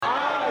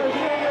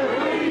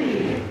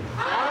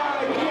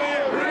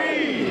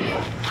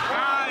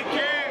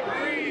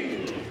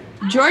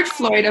George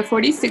Floyd, a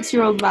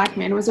 46-year-old black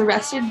man, was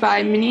arrested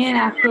by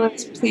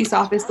Minneapolis police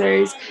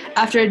officers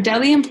after a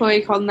Delhi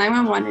employee called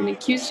 911 and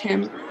accused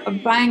him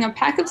of buying a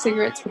pack of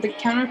cigarettes with a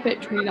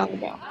counterfeit $20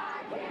 bill.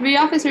 Three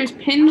officers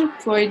pinned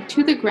Floyd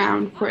to the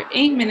ground for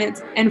 8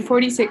 minutes and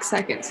 46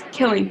 seconds,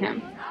 killing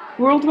him.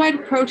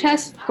 Worldwide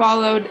protests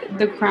followed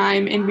the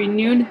crime and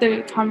renewed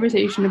the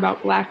conversation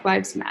about Black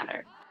Lives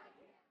Matter.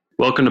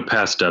 Welcome to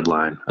Past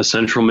Deadline, a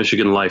Central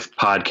Michigan Life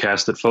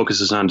podcast that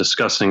focuses on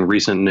discussing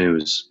recent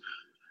news.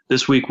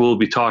 This week we'll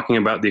be talking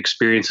about the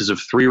experiences of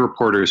three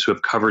reporters who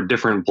have covered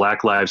different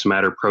Black Lives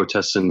Matter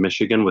protests in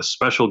Michigan with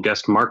special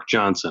guest Mark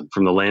Johnson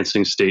from the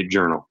Lansing State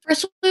Journal.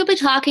 First, we'll be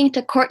talking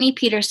to Courtney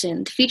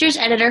Peterson, the features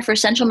editor for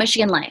Central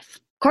Michigan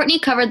Life. Courtney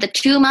covered the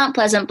two Mount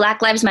Pleasant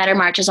Black Lives Matter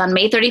marches on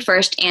May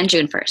 31st and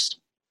June 1st.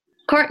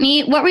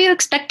 Courtney, what were you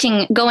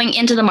expecting going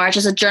into the march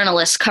as a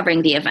journalist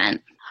covering the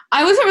event?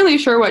 I wasn't really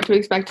sure what to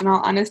expect, in all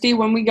honesty.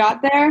 When we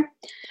got there,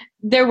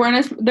 there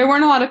weren't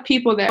a lot of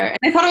people there. And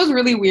I thought it was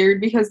really weird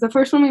because the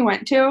first one we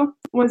went to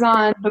was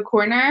on the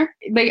corner.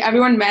 Like,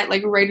 everyone met,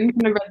 like, right in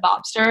front of Red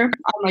Lobster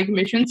on, like,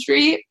 Mission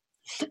Street.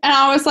 And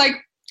I was like,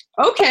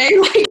 okay,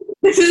 like,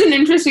 this is an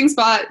interesting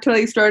spot to,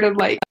 like, start of,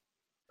 like,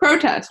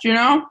 protest, you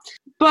know?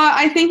 But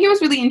I think it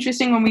was really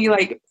interesting when we,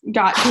 like,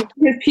 got to,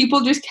 because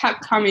people just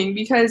kept coming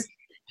because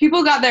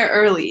people got there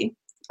early.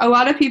 A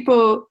lot of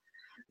people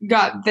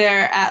got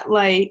there at,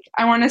 like,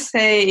 I want to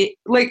say,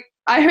 like,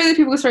 I heard that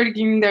people started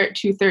getting there at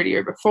 2:30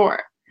 or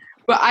before,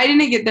 but I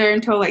didn't get there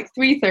until, like,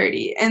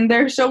 3:30, and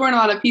there still weren't a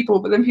lot of people,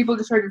 but then people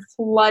just started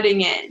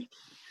flooding in.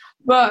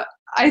 But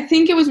I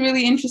think it was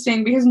really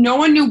interesting because no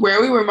one knew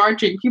where we were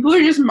marching. People were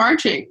just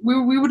marching.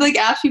 We would, like,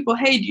 ask people,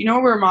 hey, do you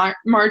know where we're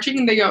marching?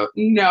 And they go,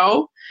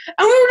 no.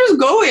 And we were just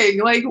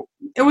going. Like,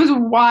 it was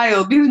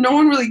wild because no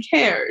one really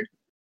cared.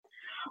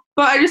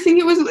 But I just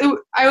think I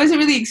wasn't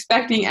really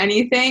expecting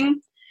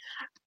anything.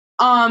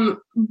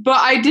 But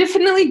I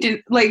definitely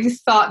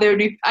thought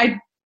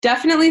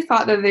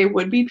that they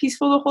would be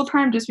peaceful the whole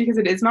time just because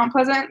it is Mount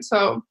Pleasant.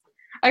 So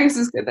I guess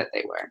it's good that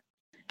they were.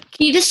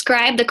 Can you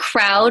describe the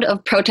crowd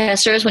of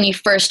protesters when you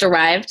first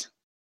arrived?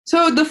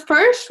 So the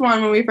first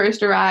one, when we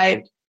first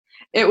arrived,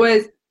 it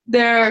was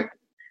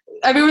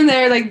everyone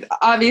there, like,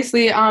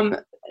 obviously,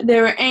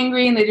 they were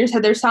angry and they just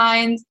had their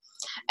signs.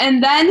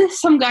 And then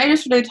some guy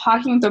just started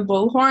talking with a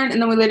bullhorn,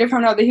 and then we later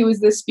found out that he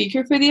was the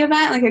speaker for the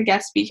event, like a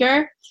guest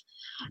speaker.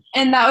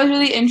 And that was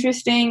really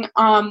interesting.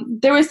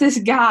 There was this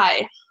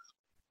guy,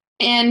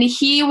 and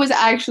he was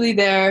actually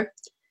there,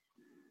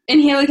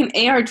 and he had, like, an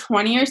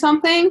AR-20 or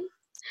something,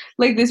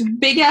 like this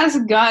big-ass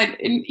gun.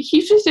 And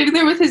he's just sitting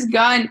there with his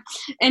gun,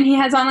 and he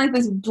has on, like,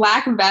 this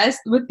black vest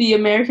with the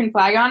American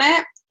flag on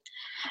it.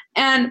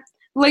 And,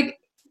 like,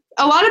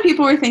 a lot of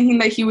people were thinking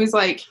that he was,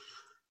 like,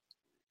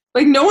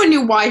 no one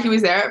knew why he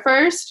was there at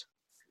first.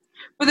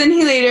 But then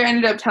he later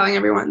ended up telling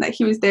everyone that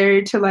he was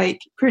there to, like,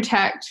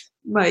 protect,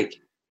 like,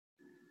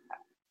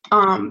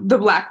 the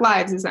Black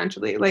lives,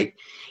 essentially. Like,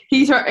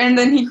 and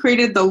then he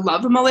created the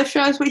Love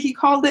Militia, is what he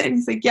called it. And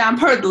he's like, yeah, I'm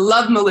part of the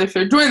Love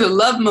Militia. Join the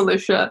Love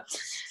Militia.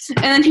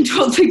 And then he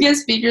told the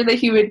guest speaker that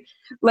he would,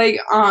 like,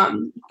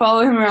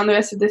 follow him around the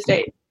rest of the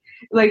state,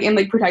 like, and,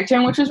 like, protect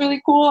him, which was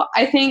really cool,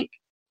 I think.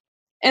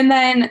 And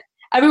then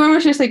everyone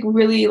was just, like,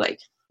 really, like,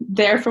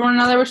 there for one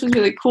another, which was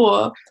really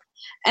cool.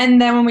 And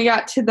then when we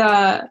got to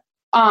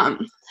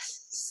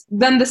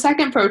then the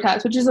second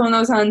protest, which is the one that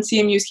was on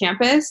CMU's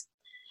campus,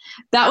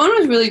 that one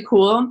was really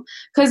cool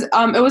because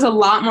it was a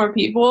lot more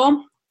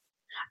people.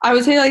 I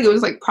would say, like, it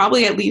was, like,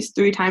 probably at least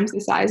 3 times the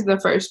size of the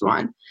first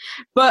one.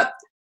 But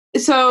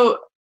so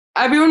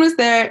everyone was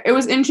there. It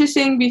was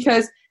interesting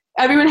because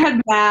everyone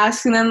had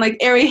masks, and then, like,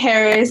 Ari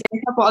Harris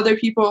and a couple other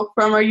people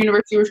from our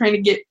university were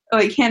trying to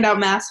hand out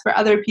masks for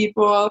other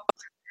people.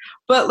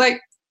 But, like,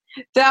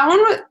 that one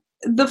was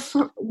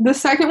the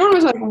second one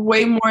was, like,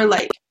 way more,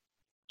 like,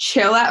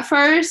 chill at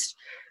first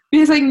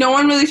because, like, no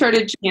one really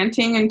started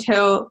chanting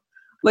until,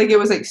 like, it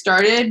was, like,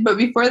 started. But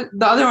before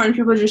the other one,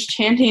 people were just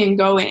chanting and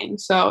going.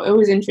 So it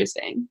was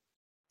interesting.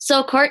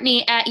 So,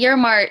 Courtney, at your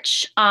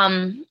march,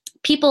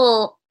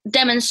 people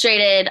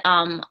demonstrated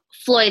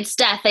Floyd's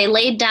death. They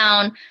laid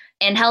down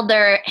and held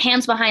their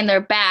hands behind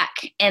their back,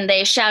 and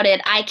they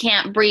shouted, "I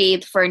can't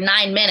breathe," for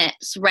 9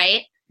 minutes,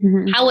 right?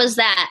 Mm-hmm. How was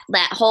that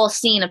whole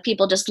scene of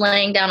people just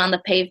laying down on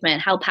the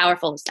pavement? How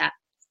powerful was that?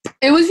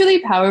 It was really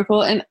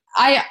powerful. And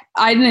I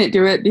didn't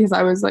do it because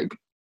I was, like,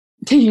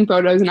 taking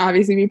photos and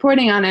obviously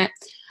reporting on it,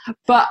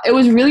 but it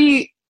was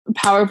really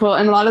powerful.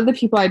 And a lot of the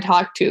people I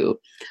talked to,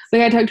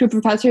 like, I talked to a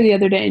professor the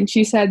other day, and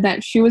she said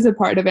that she was a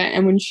part of it,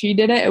 and when she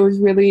did it, it was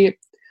really,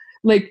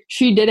 like,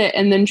 she did it,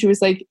 and then she was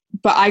like,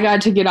 but I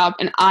got to get up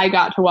and I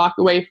got to walk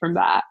away from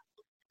that.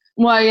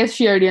 Well, I guess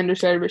she already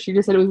understood, but she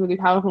just said it was really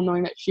powerful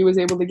knowing that she was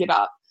able to get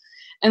up.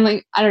 And,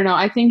 like, I don't know,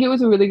 I think it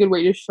was a really good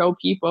way to show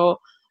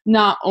people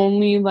not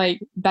only,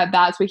 like,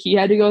 that's what he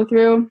had to go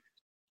through,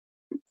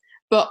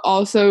 but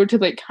also to,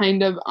 like,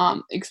 kind of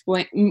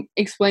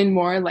explain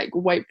more, like,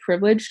 white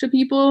privilege to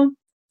people.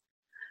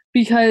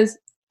 Because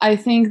I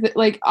think that,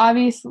 like,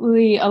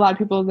 obviously a lot of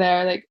people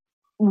there, like,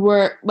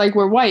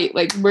 we're white,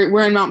 like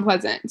we're in Mount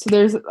Pleasant. So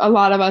there's a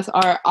lot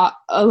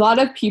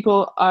of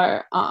people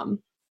are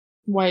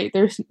white.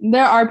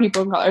 There are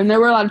people of color, and there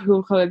were a lot of people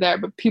of color there,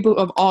 but people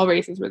of all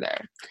races were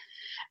there.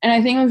 And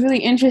I think it was really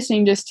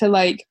interesting just to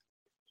like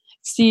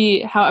see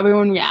how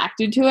everyone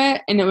reacted to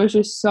it, and it was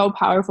just so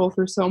powerful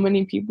for so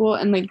many people,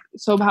 and like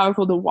so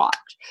powerful to watch.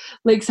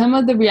 Like some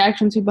of the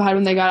reactions people had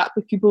when they got up,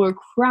 like people were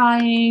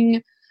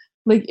crying,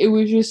 like it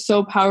was just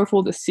so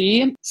powerful to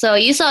see. So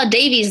you saw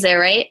Davies there,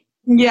 right?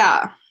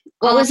 Yeah.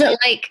 What was it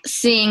like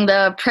seeing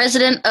the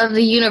president of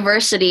the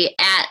university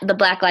at the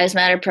Black Lives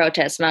Matter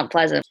protest in Mount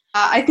Pleasant?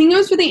 I think it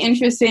was really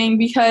interesting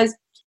because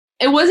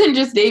it wasn't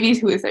just Davies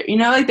who was there, you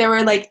know, like there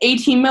were like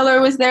A.T. Miller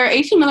was there.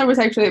 A.T. Miller was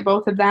actually at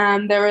both of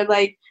them. There were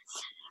like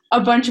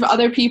a bunch of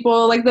other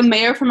people, like the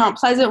mayor from Mount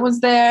Pleasant was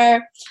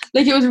there.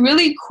 Like it was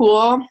really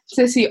cool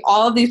to see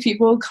all of these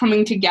people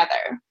coming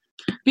together,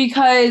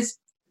 because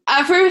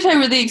at first I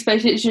really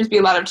expected it to just be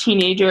a lot of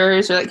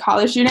teenagers or like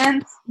college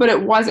students, but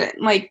it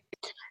wasn't. Like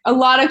a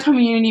lot of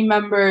community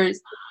members,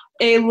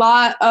 a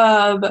lot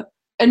of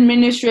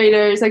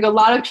administrators, like a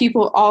lot of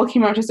people all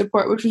came out to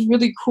support, which was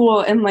really cool.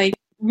 And like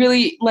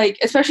really like,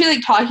 especially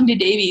like talking to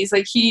Davies,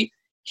 like he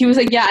was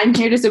like, yeah, I'm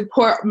here to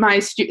support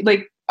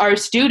our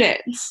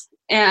students.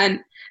 And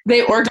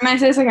they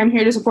organized this, like I'm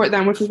here to support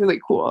them, which was really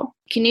cool.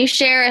 Can you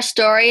share a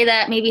story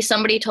that maybe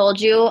somebody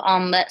told you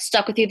that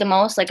stuck with you the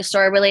most, like a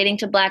story relating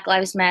to Black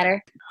Lives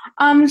Matter?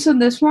 So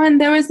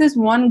there was this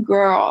one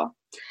girl,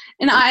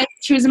 and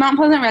she was a Mount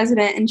Pleasant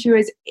resident, and she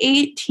was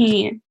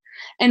 18,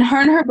 and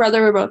her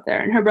brother were both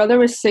there, and her brother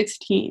was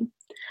 16.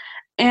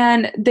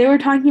 And they were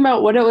talking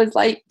about what it was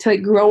like to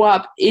like, grow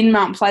up in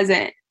Mount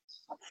Pleasant,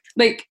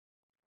 to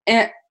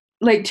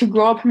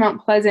grow up in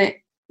Mount Pleasant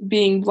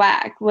being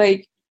Black.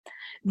 Like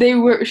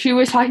she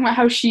was talking about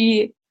how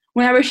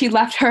whenever she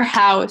left her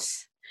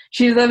house,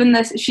 she lived in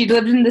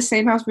the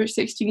same house for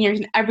 16 years,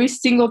 and every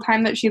single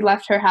time that she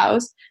left her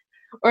house,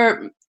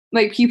 or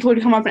like people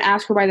would come up and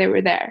ask her why they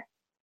were there.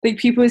 Like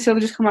people would still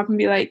just come up and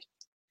be like,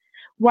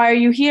 why are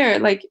you here?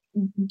 Like,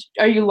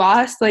 are you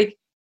lost? Like,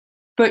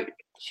 but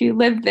she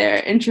lived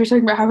there, and she was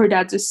talking about how her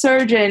dad's a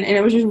surgeon, and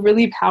it was just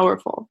really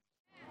powerful.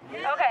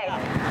 Okay,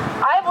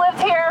 I've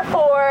lived here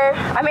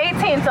I'm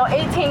 18, so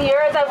 18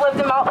 years I've lived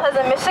in Mount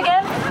Pleasant,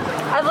 Michigan.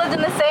 I've lived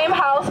in the same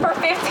house for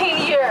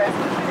 15 years.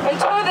 And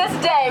to this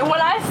day, when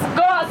I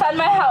go outside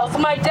my house,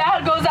 my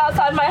dad goes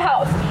outside my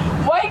house,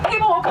 white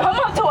people will come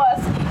up to us,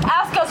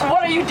 ask us,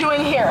 what are you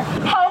doing here?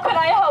 How can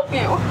I help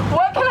you?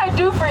 What can I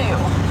do for you?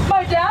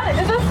 My dad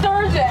is a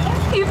surgeon.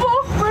 People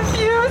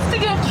refuse to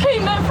get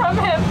treatment from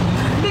him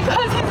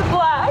because he's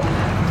Black.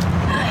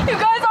 You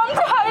guys, I'm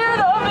tired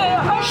of it.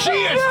 She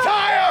is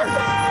tired!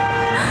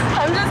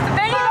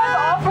 Thank you guys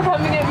all for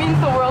coming. It means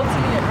the world to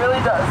me. It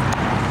really does.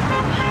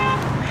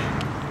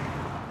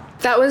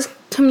 That was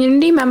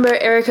community member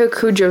Erica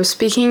Kudrow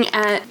speaking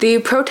at the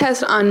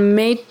protest on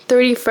May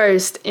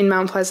 31st in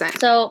Mount Pleasant.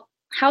 So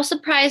how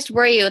surprised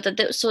were you that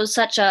this was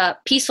such a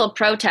peaceful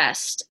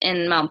protest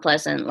in Mount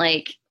Pleasant?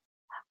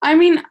 I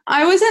mean,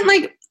 I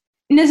wasn't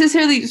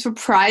necessarily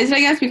surprised, I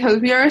guess, because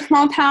we are a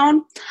small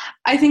town.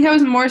 I think I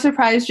was more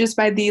surprised just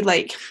by the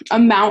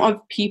amount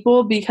of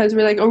people, because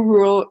we're a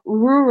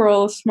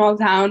rural small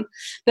town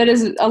that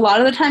is a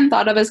lot of the time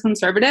thought of as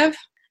conservative.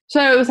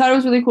 So I thought it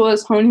was really cool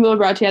as so many people were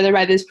brought together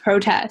by this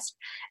protest.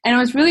 And it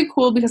was really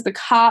cool because the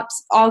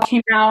cops all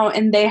came out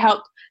and they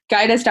helped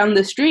guide us down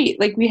the street.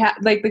 We had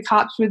the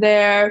cops were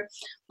there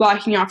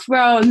blocking off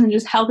roads and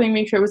just helping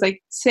make sure it was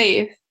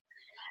safe.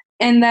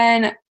 And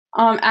then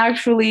Paul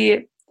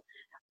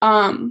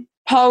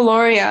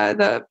Loria,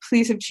 the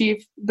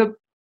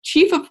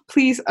chief of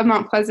police of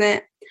Mount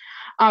Pleasant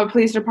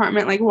police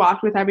department,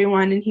 walked with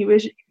everyone, and he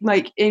was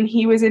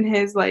in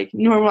his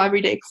normal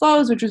everyday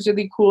clothes, which was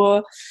really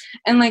cool.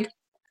 And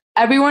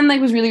everyone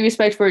was really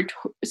respectful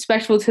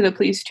to the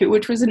police too,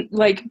 which was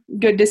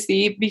good to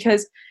see,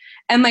 because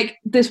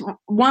this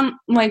one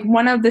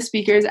of the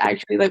speakers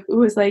actually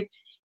was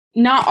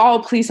not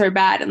all police are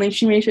bad, and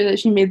she made sure that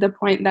she made the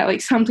point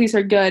that some police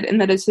are good, and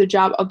that it's the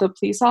job of the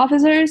police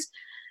officers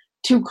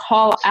to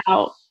call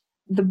out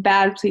the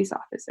bad police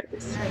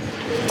officers.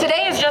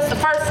 Today is just the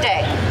first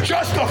day.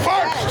 Just the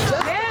first!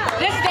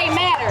 This day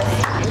matters,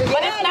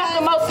 but it's not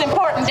the most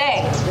important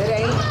day.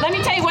 Let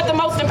me tell you what the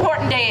most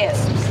important day is.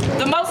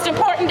 The most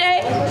important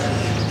day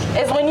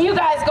is when you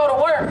guys go to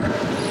work,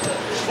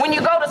 when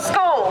you go to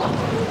school,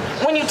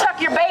 when you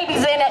tuck your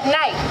babies in at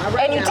night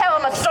and you tell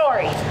them a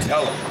story.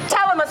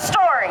 Tell them a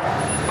story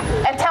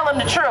and tell them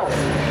the truth.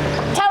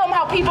 Tell them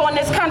how people in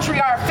this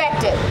country are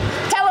affected.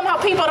 Tell them how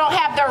people don't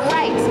have their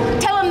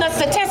rights. Tell them the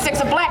statistics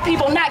of Black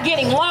people not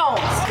getting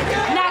loans,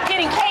 not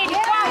getting paid in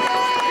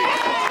wages.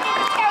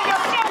 Tell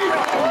your children.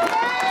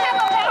 Tell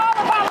them that all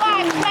of our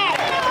lives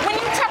matter. When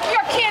you tuck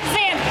your kids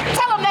in,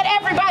 tell them that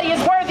everybody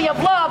is worthy of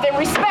love and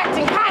respect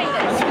and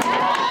kindness.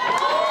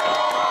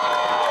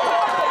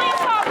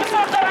 Police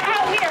officers that are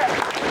out here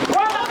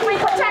wrongfully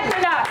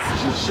protecting us.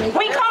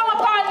 We call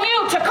upon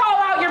you to call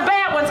out your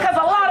bad ones, because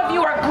a lot of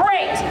you are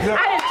great.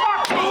 I didn't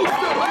talk to you.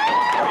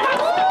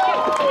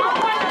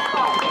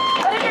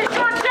 But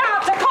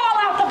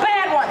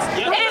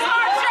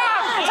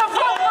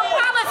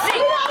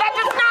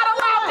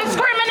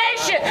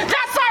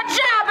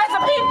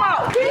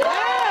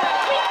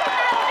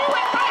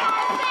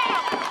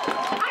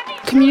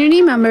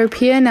Community member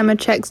Pia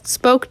Nemechek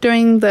spoke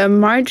during the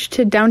March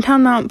to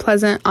Downtown Mount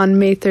Pleasant on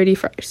May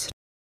 31st.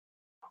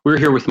 We're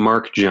here with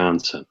Mark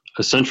Johnson,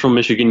 a Central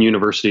Michigan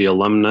University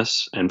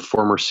alumnus and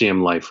former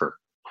CM lifer.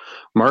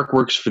 Mark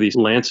works for the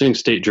Lansing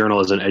State Journal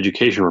as an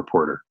education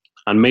reporter.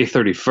 On May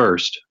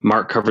 31st,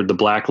 Mark covered the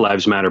Black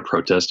Lives Matter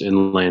protest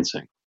in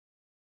Lansing.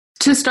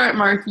 To start,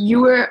 Mark,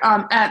 you were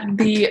at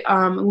the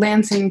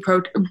Lansing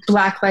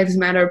Black Lives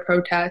Matter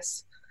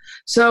protest.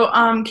 So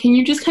can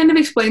you just kind of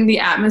explain the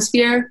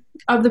atmosphere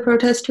of the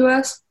protest to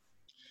us?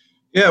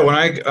 Yeah, when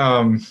it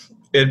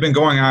had been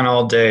going on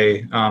all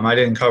day. I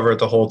didn't cover it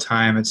the whole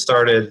time. It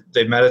started,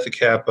 they met at the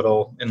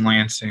Capitol in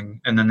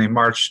Lansing, and then they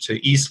marched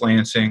to East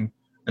Lansing,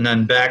 and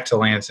then back to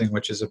Lansing,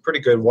 which is a pretty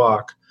good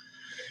walk.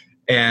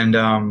 And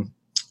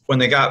when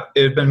they got,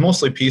 it had been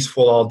mostly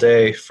peaceful all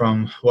day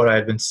from what I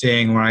had been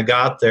seeing. When I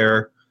got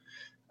there,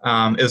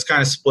 it was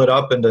kind of split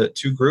up into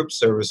two groups.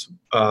 There was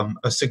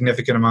a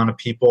significant amount of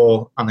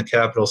people on the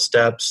Capitol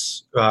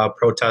steps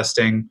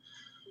protesting.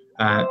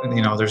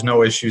 There's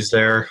no issues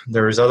there.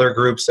 There was other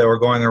groups that were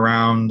going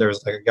around. There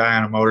was like a guy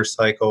on a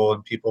motorcycle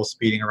and people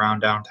speeding around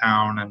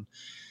downtown. And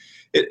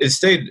it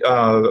stayed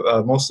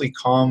mostly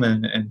calm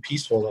and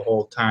peaceful the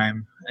whole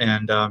time.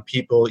 And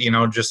people,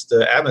 just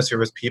the atmosphere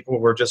was people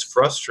were just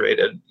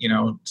frustrated,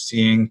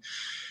 seeing,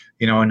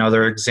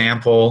 another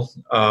example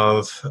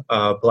of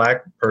a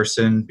Black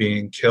person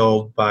being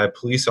killed by a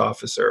police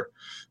officer.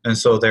 And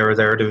so they were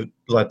there to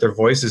let their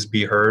voices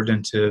be heard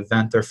and to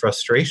vent their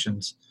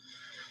frustrations.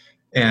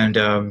 And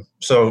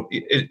so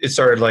it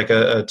started like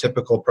a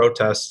typical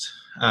protest.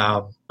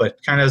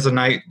 But kind of as the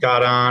night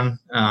got on,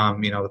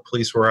 the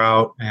police were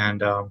out,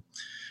 and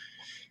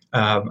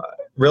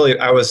really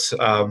I was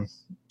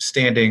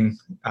standing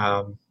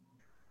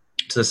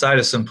to the side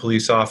of some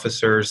police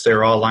officers. They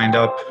were all lined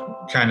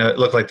up, kind of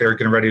looked like they were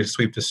getting ready to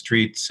sweep the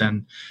streets,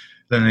 and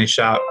then they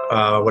shot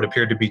what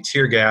appeared to be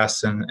tear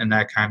gas, and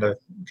that kind of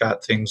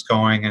got things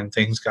going, and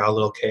things got a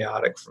little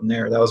chaotic from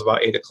there. That was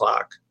about 8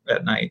 o'clock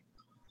at night.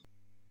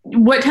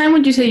 What time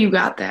would you say you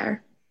got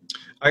there?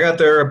 I got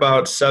there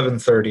about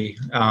 7:30.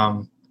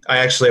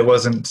 I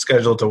wasn't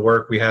scheduled to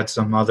work. We had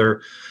some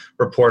other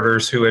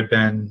reporters who had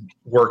been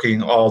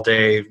working all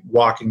day,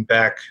 walking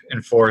back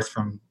and forth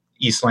from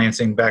East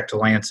Lansing back to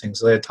Lansing.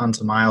 So they had tons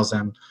of miles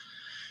in.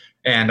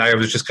 And I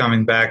was just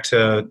coming back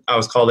I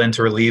was called in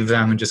to relieve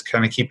them and just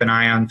kind of keep an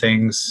eye on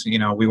things.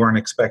 We weren't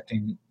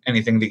expecting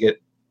anything to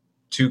get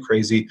too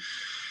crazy.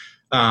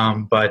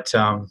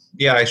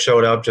 I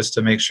showed up just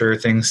to make sure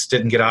things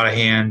didn't get out of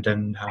hand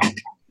and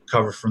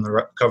covered for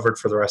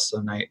the rest of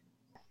the night.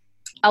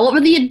 What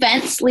were the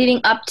events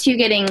leading up to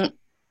getting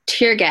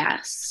tear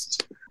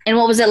gassed? And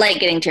what was it like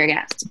getting tear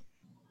gassed?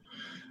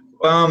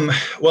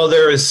 Well,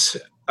 there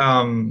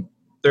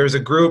was a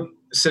group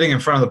sitting in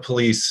front of the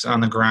police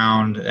on the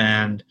ground,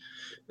 and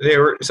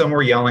some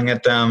were yelling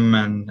at them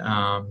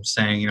and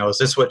saying, is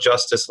this what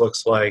justice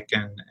looks like,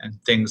 and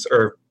things,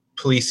 or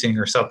policing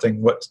or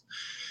something.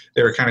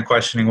 They were kind of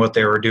questioning what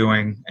they were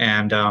doing.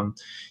 And,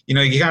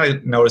 you kind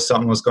of noticed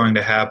something was going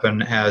to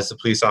happen as the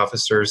police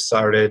officers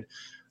started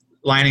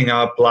lining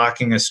up,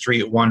 blocking a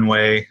street one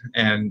way,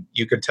 and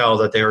you could tell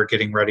that they were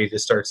getting ready to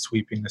start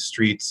sweeping the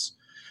streets.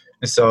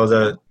 And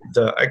so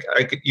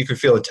you could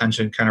feel the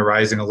tension kind of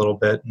rising a little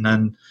bit. And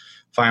then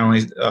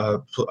finally,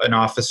 an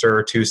officer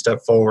or two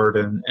stepped forward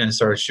and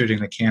started shooting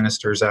the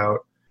canisters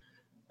out.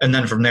 And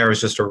then from there, it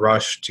was just a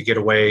rush to get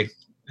away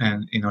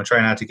and,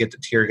 try not to get the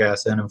tear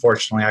gas in.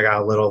 Unfortunately, I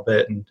got a little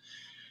bit, and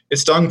it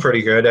stung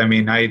pretty good. I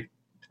mean,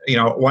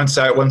 once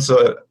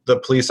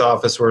the police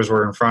officers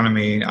were in front of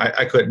me,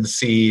 I couldn't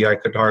see, I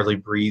could hardly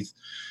breathe.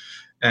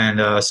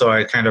 And so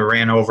I kind of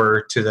ran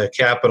over to the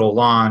Capitol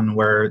lawn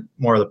where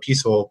more of the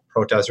peaceful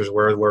protesters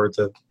were, where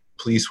the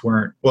police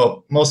weren't.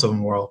 Well, most of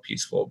them were all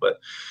peaceful, but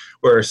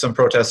where some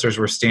protesters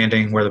were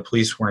standing where the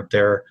police weren't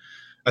there.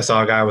 I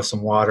saw a guy with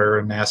some water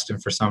and asked him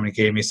for some, and he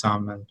gave me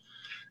some, and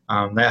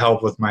that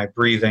helped with my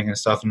breathing and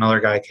stuff.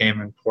 Another guy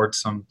came and poured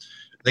some,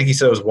 I think he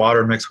said it was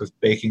water mixed with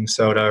baking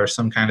soda or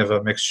some kind of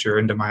a mixture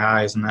into my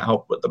eyes, and that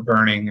helped with the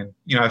burning. And,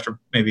 after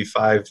maybe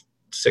 5,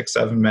 6,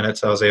 7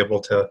 minutes, I was able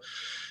to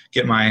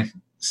get my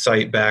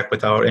sight back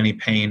without any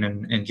pain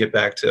and get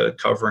back to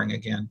covering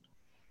again.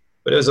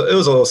 But it was a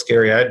little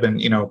scary. I had been,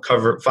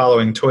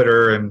 following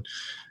Twitter and,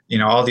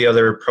 all the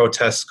other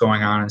protests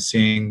going on and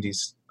seeing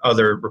these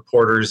other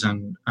reporters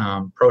and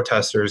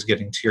protesters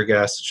getting tear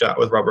gas, shot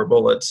with rubber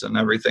bullets and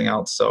everything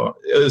else. So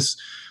it was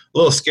a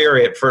little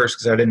scary at first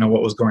because I didn't know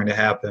what was going to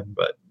happen,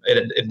 but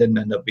it didn't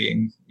end up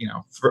being,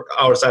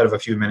 outside of a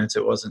few minutes,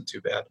 it wasn't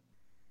too bad.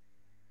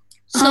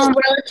 So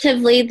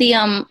relatively,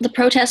 the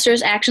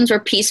protesters' actions were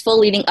peaceful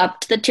leading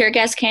up to the tear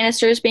gas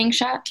canisters being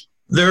shot?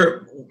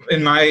 There,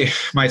 in my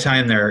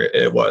time there,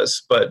 it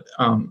was. But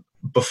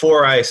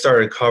before I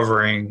started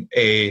covering,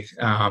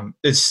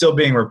 it's still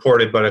being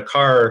reported, but a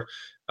car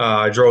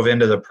drove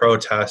into the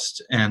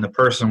protest and the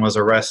person was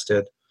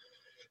arrested.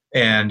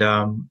 And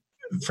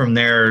from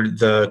there,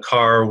 the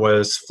car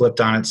was flipped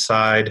on its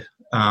side.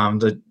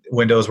 The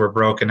windows were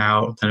broken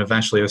out, and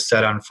eventually it was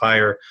set on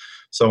fire.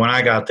 So when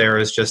I got there, it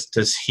was just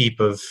this heap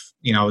of,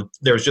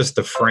 there was just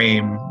the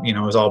frame, it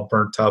was all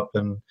burnt up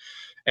and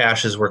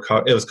ashes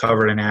it was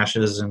covered in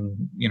ashes,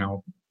 and,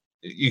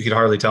 you could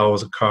hardly tell it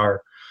was a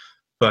car.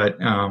 But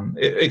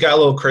it got a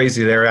little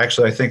crazy there.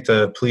 Actually, I think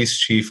the police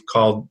chief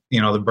called,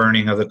 the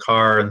burning of the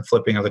car and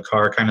flipping of the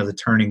car kind of the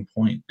turning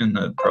point in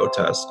the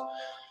protest.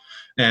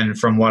 And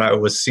from what I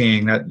was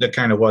seeing, that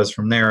kind of was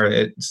from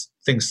there,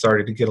 things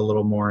started to get a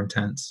little more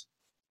intense.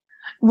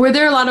 Were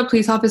there a lot of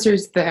police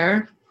officers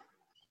there?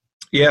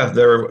 Yeah,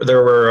 there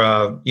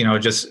were,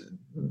 just,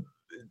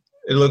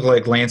 it looked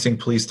like Lansing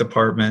Police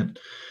Department,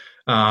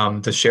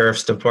 the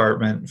Sheriff's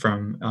Department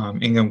from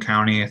Ingham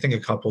County, I think a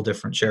couple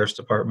different Sheriff's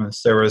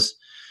Departments. There was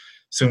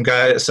some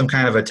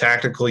kind of a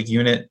tactical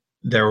unit.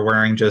 They were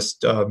wearing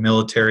just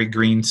military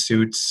green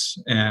suits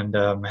and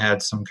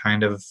had some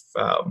kind of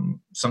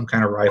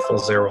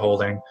rifles they were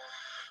holding.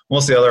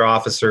 Most of the other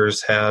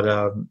officers had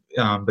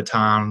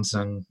batons,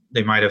 and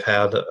they might have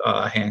had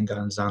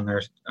handguns on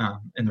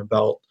in their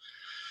belt.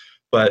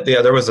 But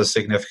yeah, there was a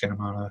significant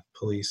amount of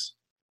police.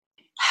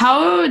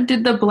 How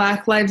did the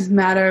Black Lives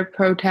Matter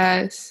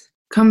protests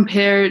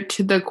compare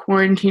to the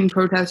quarantine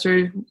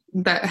protesters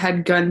that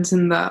had guns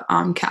in the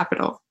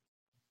Capitol?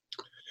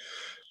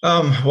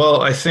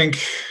 Well, I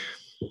think,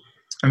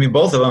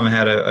 both of them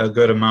had a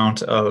good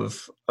amount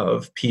of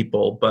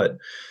people, but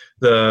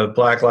the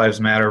Black Lives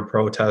Matter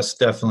protests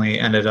definitely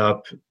ended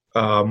up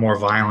more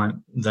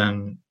violent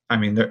than,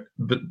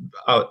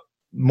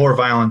 more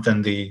violent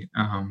than the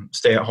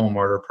stay-at-home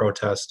order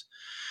protest.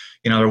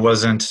 There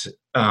wasn't,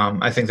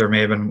 I think there may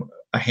have been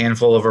a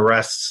handful of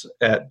arrests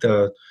at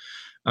the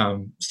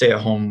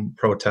stay-at-home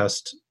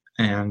protest.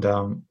 And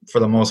for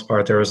the most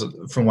part, there was,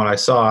 from what I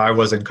saw, I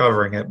wasn't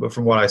covering it, but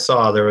from what I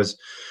saw, there was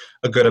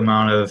a good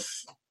amount of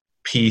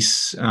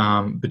peace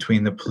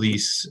between the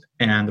police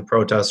and the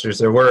protesters.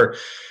 There were,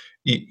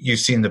 you've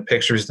seen the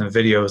pictures and the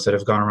videos that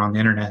have gone around the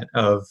internet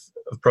of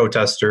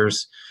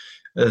protesters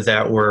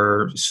that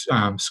were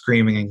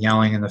screaming and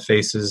yelling in the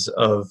faces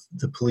of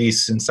the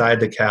police inside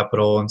the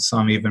Capitol, and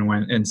some even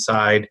went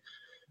inside,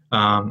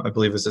 I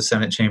believe it was the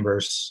Senate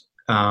chambers,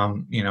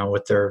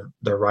 with their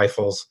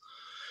rifles.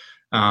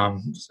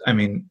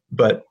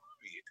 But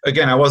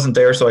again, I wasn't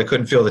there, so I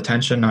couldn't feel the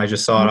tension. I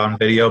just saw it on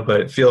video,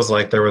 but it feels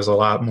like there was a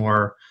lot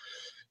more.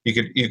 You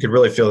could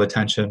really feel the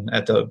tension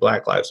at the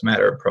Black Lives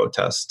Matter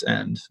protest,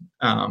 and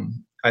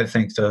I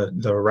think the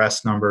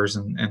arrest numbers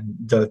and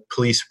the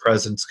police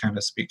presence kind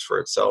of speaks for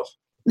itself.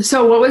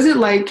 So what was it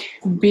like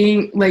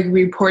being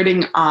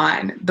reporting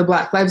on the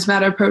Black Lives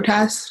Matter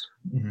protests?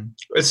 Mm-hmm.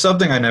 It's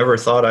something I never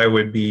thought I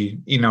would be,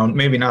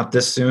 maybe not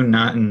this soon,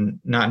 not in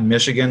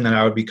Michigan, that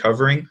I would be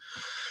covering.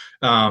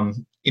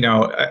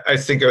 I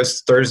think it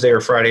was Thursday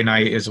or Friday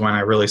night is when I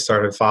really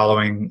started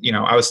following.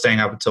 I was staying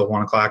up until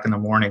 1:00 in the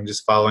morning,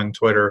 just following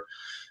Twitter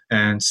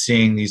and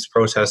seeing these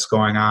protests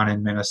going on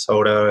in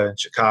Minnesota and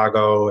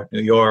Chicago and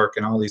New York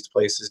and all these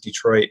places,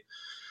 Detroit,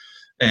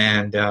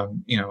 and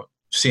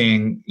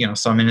seeing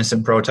some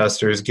innocent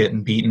protesters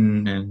getting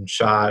beaten and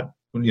shot,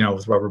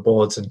 with rubber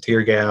bullets and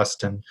tear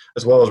gassed, and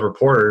as well as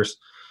reporters.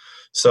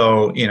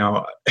 So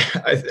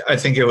I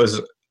think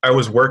I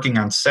was working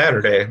on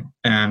Saturday,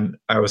 and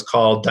I was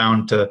called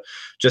down to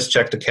just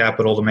check the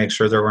Capitol to make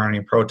sure there weren't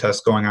any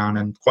protests going on.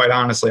 And quite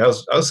honestly, I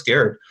was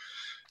scared.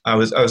 I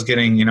was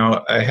getting,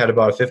 I had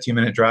about a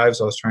 15-minute drive,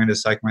 so I was trying to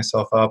psych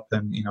myself up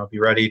and, be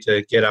ready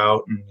to get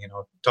out and,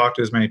 talk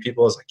to as many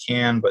people as I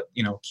can, but,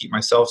 keep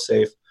myself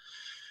safe.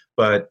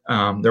 But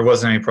there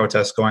wasn't any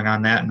protests going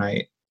on that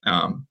night.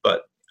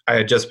 But I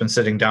had just been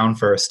sitting down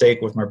for a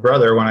steak with my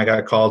brother when I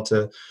got called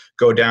to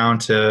go down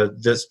to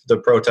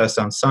the protest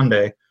on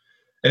Sunday.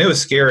 And it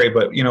was scary,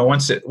 but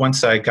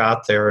once I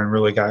got there and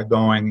really got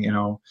going,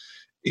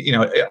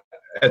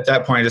 at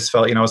that point I just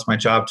felt it's my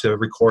job to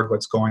record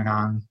what's going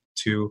on,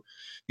 to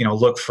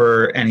look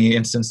for any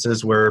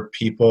instances where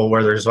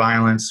there's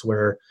violence,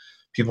 where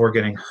people are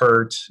getting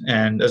hurt,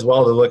 and as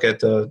well to look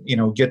at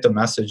get the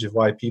message of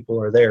why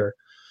people are there.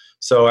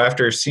 So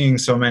after seeing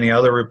so many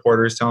other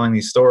reporters telling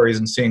these stories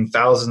and seeing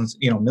thousands,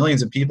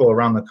 millions of people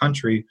around the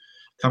country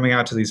coming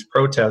out to these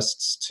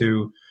protests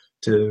to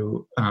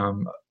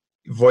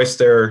voice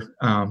their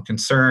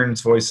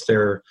concerns, voice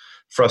their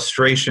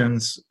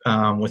frustrations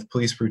with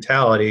police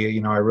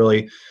brutality, I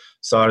really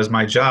saw it as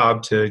my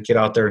job to get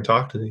out there and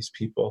talk to these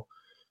people.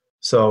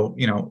 So,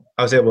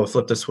 I was able to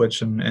flip the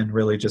switch and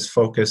really just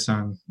focus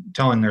on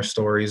telling their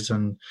stories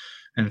and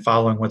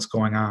following what's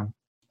going on.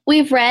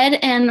 We've read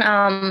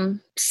and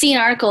seen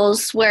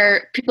articles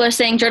where people are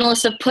saying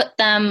journalists have put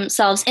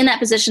themselves in that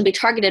position to be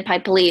targeted by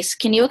police.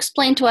 Can you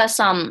explain to us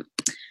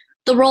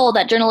the role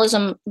that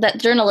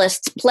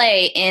journalists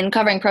play in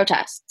covering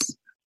protests?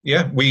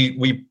 Yeah,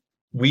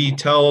 we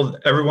tell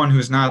everyone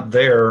who's not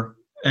there,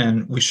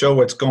 and we show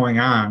what's going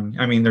on.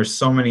 There's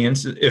so many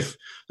if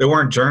there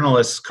weren't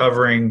journalists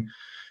covering,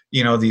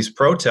 these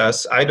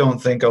protests, I don't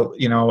think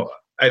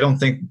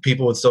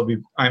people would still be.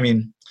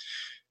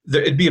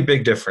 It'd be a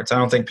big difference. I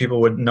don't think people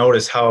would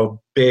notice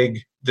how big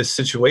this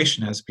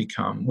situation has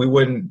become.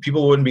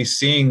 People wouldn't be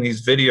seeing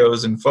these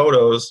videos and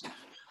photos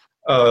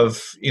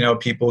of,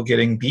 people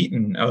getting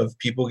beaten, of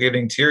people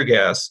getting tear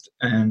gassed.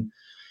 And,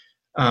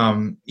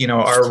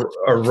 our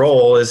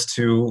role is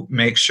to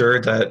make sure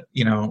that,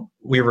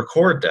 we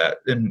record that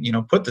and,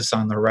 put this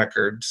on the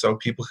record so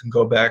people can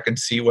go back and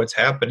see what's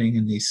happening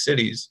in these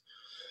cities.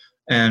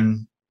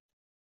 And,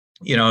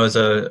 as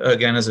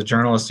a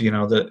journalist,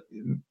 that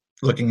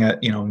looking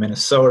at,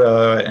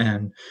 Minnesota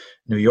and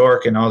New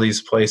York and all these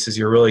places,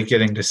 you're really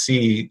getting to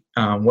see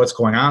what's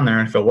going on there.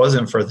 And if it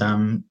wasn't for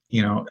them,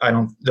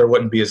 there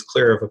wouldn't be as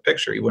clear of a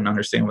picture. You wouldn't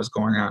understand what's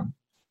going on.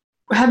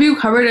 Have you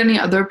covered any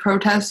other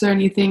protests or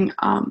anything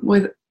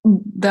with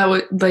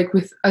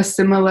a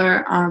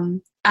similar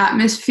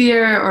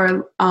atmosphere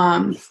or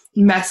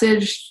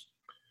message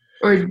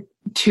or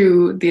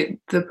to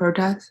the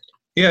protest?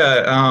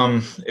 Yeah,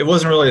 it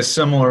wasn't really a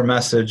similar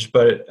message,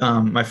 but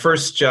my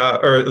first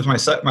job, or it was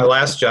my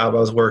last job, I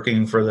was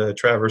working for the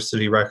Traverse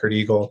City Record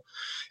Eagle,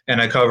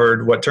 and I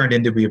covered what turned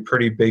into be a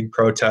pretty big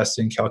protest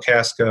in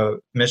Kalkaska,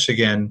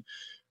 Michigan.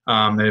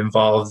 It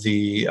involved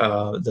the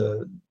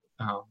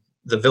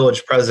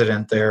village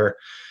president there.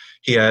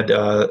 He had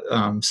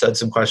said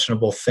some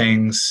questionable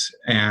things,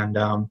 and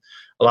a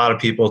lot of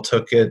people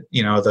took it,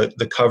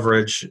 the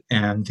coverage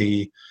and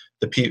the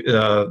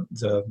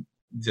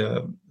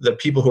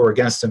people who were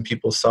against him,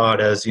 people saw it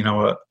as,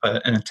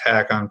 an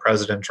attack on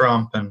President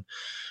Trump and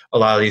a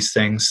lot of these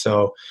things.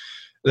 So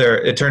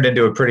it turned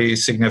into a pretty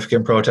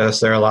significant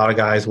protest. There are a lot of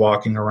guys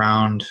walking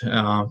around,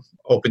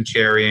 open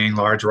carrying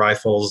large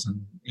rifles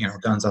and,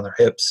 guns on their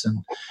hips.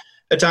 And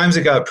at times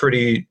it got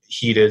pretty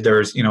heated.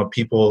 There's,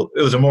 people,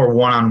 it was a more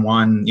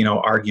one-on-one,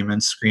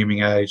 arguments,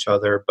 screaming at each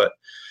other. But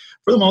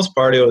for the most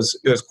part, it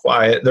was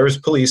quiet. There was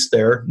police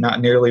there,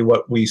 not nearly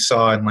what we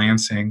saw in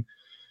Lansing.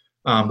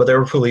 But there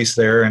were police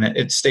there, and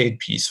it stayed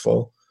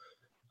peaceful.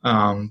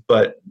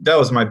 But that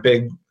was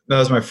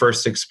my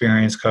first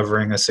experience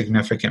covering a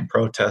significant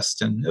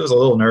protest, and it was a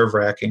little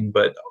nerve-wracking.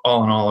 But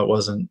all in all, it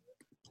wasn't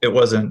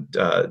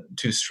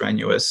too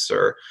strenuous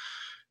or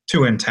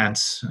too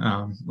intense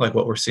like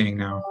what we're seeing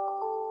now.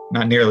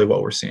 Not nearly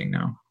what we're seeing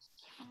now.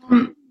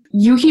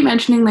 You keep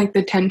mentioning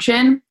the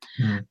tension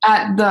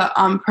at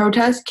the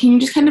protest. Can you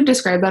just kind of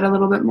describe that a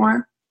little bit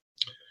more?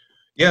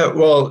 Yeah,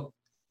 well.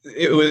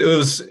 It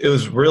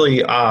was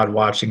really odd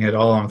watching it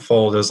all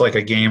unfold. It was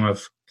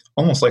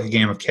almost like a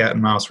game of cat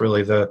and mouse.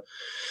 Really, the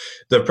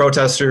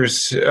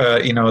protesters,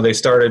 they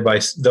started by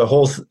the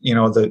whole,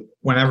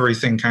 when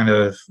everything kind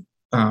of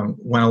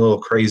went a little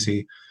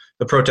crazy.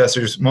 The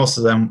protesters, most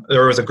of them,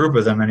 there was a group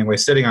of them anyway,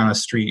 sitting on a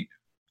street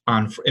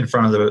in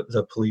front of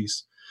the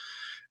police,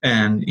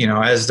 and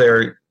as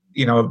they're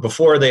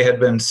before they had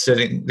been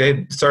sitting,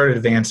 they started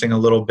advancing a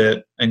little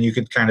bit, and you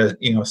could kind of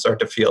start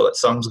to feel that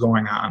something's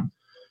going on.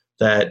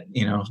 That,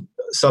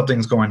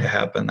 something's going to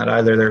happen, that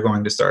either they're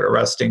going to start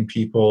arresting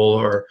people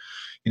or,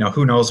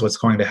 who knows what's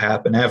going to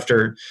happen.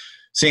 After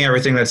seeing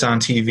everything that's on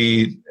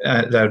TV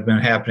that had been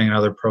happening in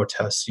other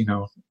protests,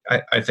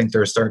 I think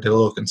they're starting to get a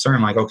little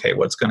concerned, okay,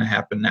 what's going to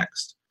happen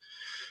next?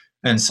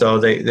 And so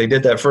they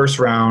did that first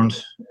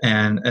round,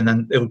 and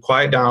then it would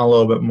quiet down a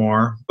little bit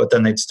more, but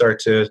then they'd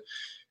start to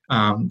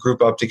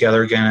group up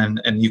together again,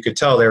 and you could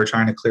tell they were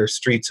trying to clear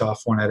streets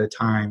off one at a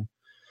time.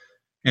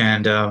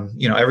 And,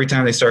 every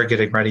time they started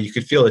getting ready, you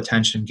could feel the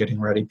tension getting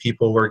ready.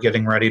 People were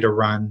getting ready to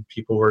run.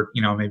 People were,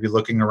 maybe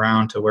looking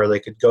around to where they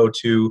could go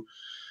to.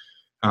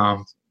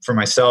 For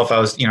myself, I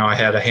was, I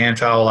had a hand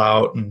towel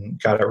out and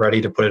got it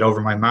ready to put it over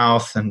my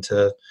mouth and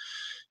to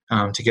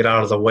get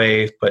out of the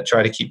way, but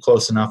try to keep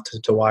close enough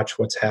to watch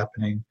what's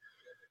happening.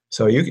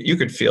 So you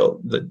could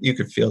feel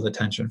the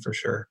tension for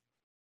sure.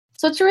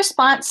 So what's your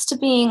response to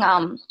being,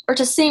 or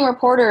to seeing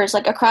reporters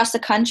across the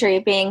country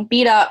being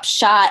beat up,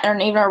 shot,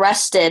 and even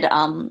arrested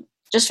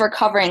just for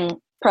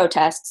covering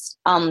protests?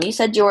 You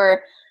said you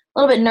were a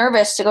little bit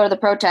nervous to go to the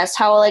protest.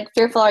 How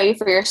fearful are you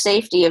for your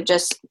safety of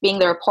just being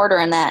the reporter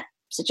in that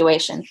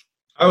situation?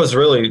 I was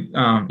really,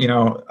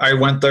 I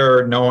went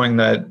there knowing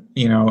that,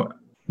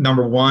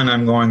 number one,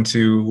 I'm going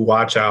to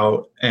watch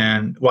out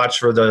and watch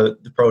for the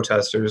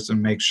protesters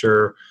and make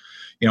sure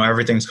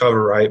everything's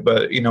covered right.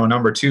 But,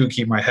 number two,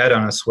 keep my head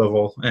on a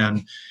swivel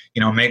and,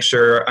 make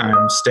sure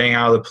I'm staying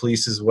out of the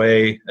police's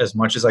way as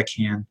much as I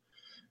can.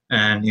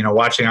 And,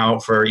 watching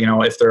out for,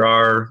 if there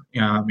are,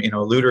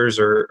 looters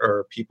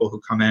or people who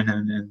come in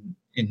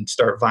and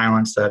start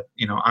violence that,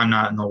 I'm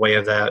not in the way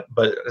of that,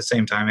 but at the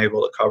same time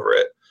able to cover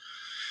it.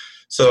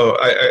 So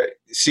I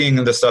seeing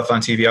the stuff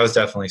on TV, I was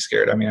definitely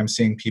scared. I mean, I'm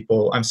seeing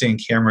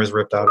cameras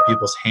ripped out of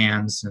people's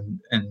hands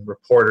and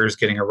reporters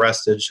getting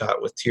arrested,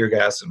 shot with tear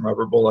gas and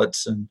rubber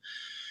bullets. And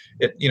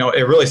it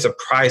really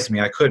surprised me.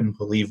 I couldn't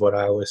believe what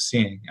I was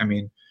seeing. I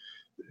mean,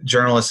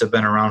 journalists have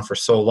been around for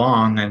so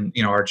long, and,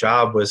 our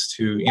job was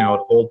to,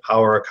 hold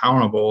power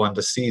accountable and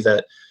to see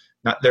that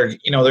they're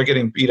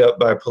getting beat up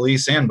by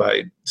police and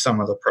by some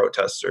of the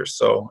protesters.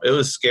 So it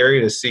was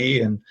scary to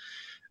see. And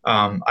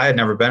I had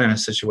never been in a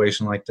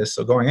situation like this.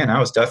 So going in,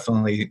 I was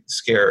definitely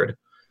scared.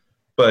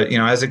 But,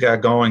 as it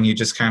got going, you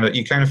just kind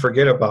of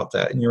forget about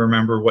that, and you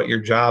remember what your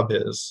job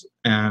is.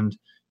 And,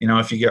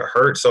 if you get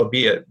hurt, so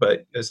be it.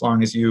 But as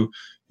long as you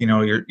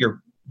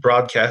you're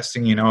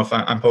broadcasting, if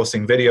I'm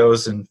posting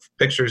videos and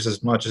pictures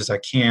as much as I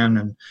can,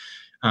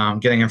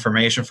 and getting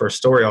information for a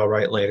story I'll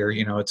write later,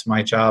 it's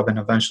my job, and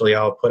eventually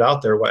I'll put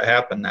out there what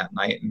happened that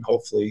night, and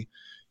hopefully,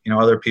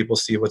 other people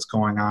see what's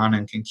going on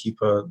and can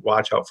keep a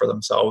watch out for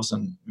themselves,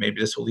 and maybe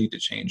this will lead to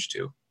change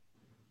too.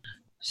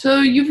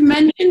 So you've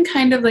mentioned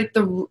kind of like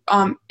the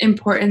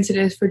importance it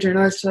is for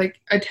journalists to like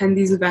attend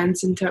these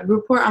events and to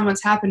report on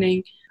what's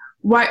happening.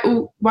 Why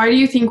do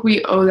you think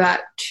we owe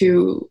that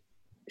to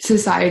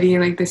society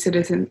and like the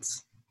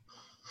citizens?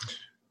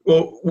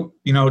 Well,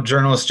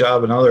 journalist's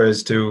job and other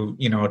is to,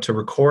 to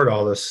record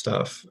all this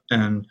stuff.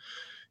 And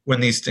when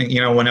these things,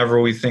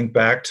 whenever we think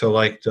back to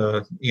like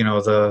the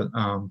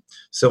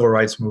civil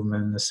rights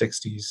movement in the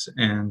 60s,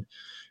 and,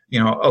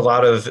 a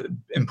lot of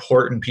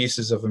important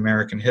pieces of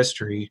American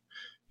history,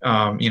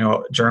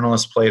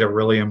 journalists played a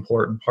really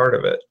important part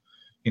of it.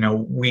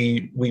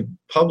 We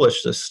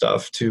publish this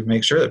stuff to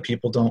make sure that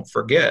people don't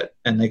forget,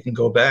 and they can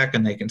go back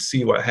and they can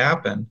see what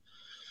happened.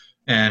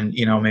 And,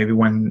 maybe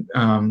when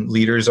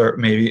leaders are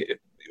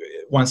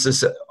once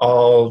this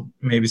all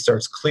maybe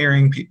starts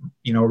clearing,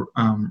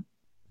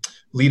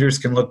 leaders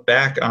can look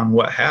back on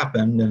what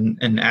happened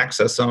and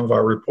access some of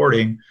our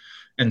reporting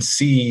and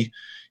see,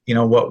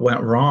 what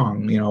went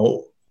wrong,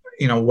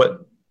 what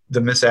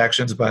the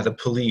misactions by the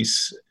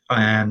police,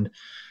 and,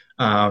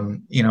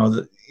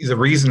 the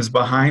reasons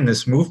behind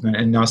this movement,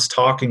 and us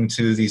talking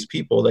to these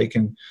people, they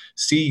can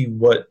see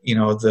what,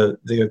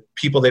 the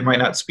people they might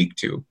not speak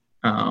to,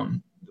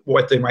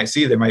 what they might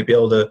see. They might be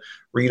able to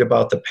read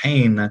about the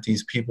pain that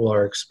these people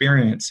are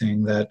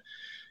experiencing that,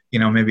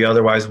 maybe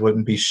otherwise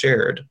wouldn't be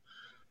shared.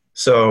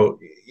 So,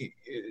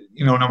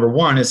 number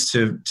one is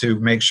to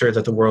make sure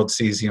that the world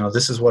sees,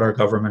 this is what our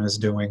government is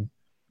doing,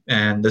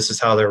 and this is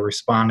how they're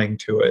responding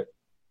to it.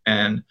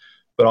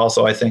 But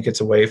also I think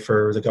it's a way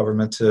for the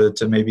government to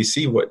maybe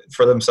see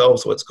for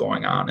themselves what's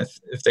going on.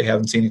 If they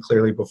haven't seen it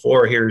clearly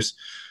before, here's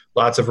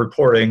lots of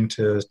reporting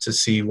to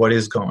see what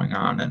is going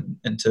on,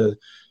 and to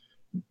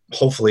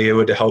hopefully it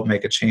would help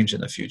make a change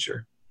in the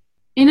future.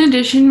 In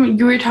addition,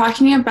 you were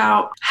talking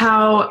about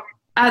how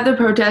at the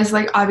protest,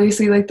 like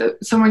obviously like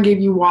someone gave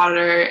you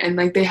water and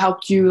like they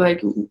helped you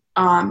like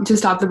to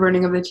stop the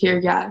burning of the tear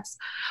gas.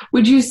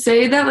 Would you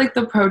say that like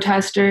the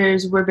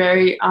protesters were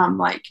very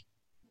like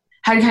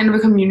had kind of a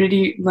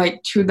community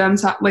like to them,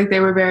 so, like they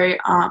were very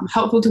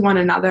helpful to one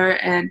another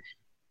and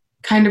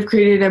kind of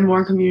created a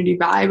more community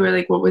vibe, or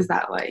like what was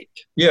that like?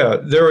 Yeah,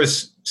 there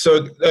was.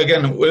 So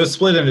again, it was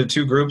split into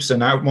two groups,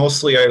 and I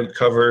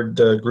covered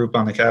the group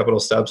on the Capitol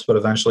steps, but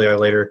eventually I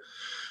later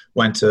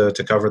went to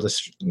cover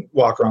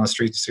walk around the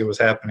street to see what was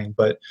happening.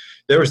 But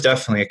there was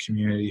definitely a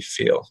community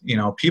feel.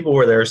 People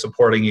were there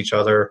supporting each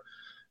other.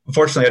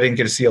 Unfortunately, I didn't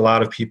get to see a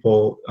lot of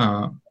people.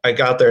 I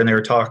got there and they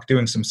were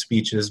doing some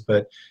speeches,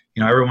 but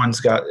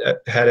everyone's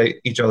had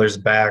each other's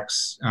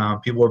backs.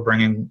 People were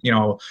bringing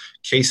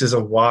cases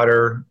of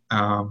water.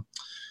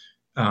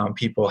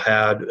 People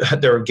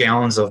there were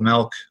gallons of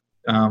milk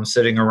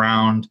sitting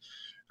around.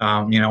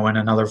 When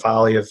another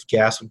volley of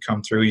gas would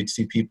come through, you'd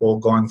see people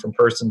going from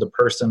person to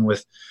person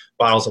with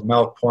bottles of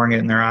milk, pouring it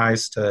in their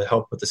eyes to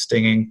help with the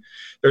stinging.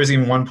 There was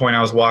even one point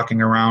I was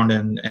walking around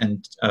and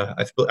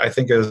I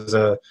think it was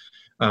a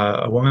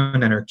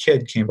woman and her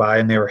kid came by,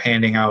 and they were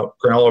handing out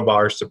granola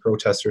bars to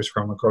protesters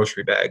from a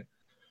grocery bag.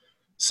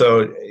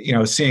 So,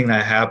 seeing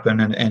that happen,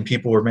 and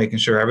people were making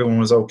sure everyone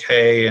was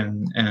okay,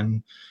 and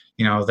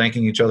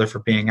thanking each other for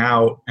being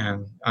out.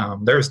 And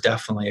there's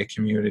definitely a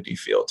community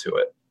feel to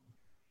it.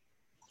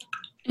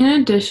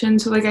 In addition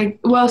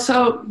to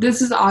so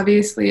this is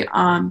obviously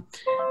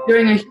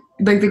during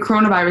the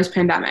coronavirus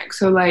pandemic.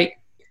 So like,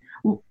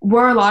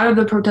 were a lot of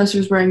the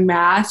protesters wearing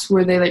masks?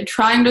 Were they like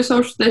trying to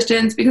social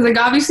distance? Because like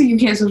obviously you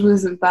can't social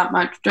distance that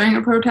much during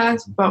a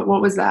protest, but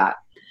what was that?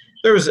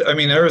 There was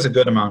a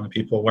good amount of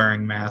people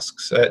wearing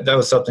masks. That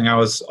was something I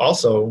was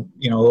also,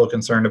 a little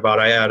concerned about.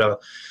 I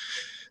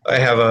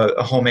have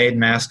a homemade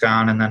mask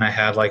on, and then I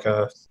had like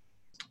a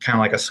kind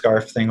of like a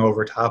scarf thing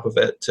over top of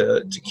it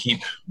to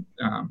keep,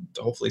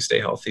 to hopefully stay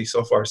healthy.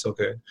 So far, so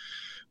good.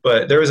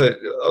 But there was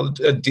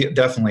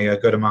definitely a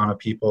good amount of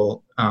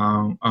people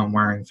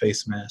wearing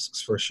face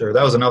masks for sure.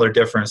 That was another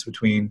difference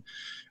between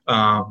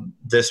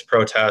this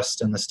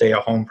protest and the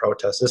stay-at-home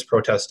protest. This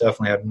protest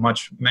definitely had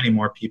many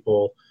more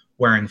people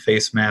wearing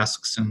face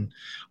masks, and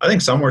I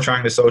think some were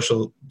trying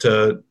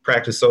to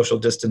practice social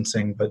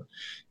distancing, but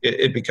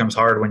it becomes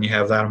hard when you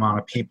have that amount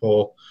of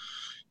people,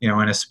 in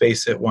a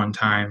space at one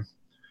time.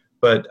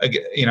 But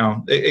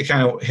it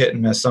kind of hit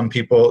and miss.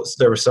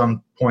 There were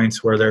some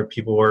points where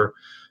people were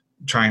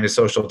trying to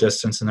social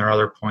distance, and there are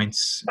other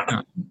points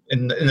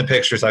in the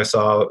pictures I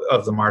saw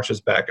of the marches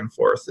back and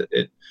forth.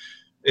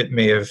 It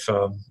may have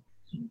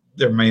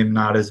there may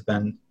not have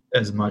been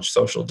as much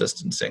social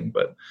distancing,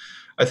 but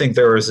I think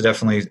there was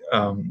definitely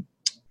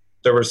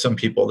there were some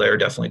people there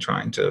definitely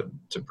trying to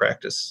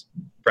practice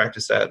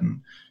that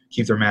and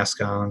keep their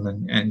mask on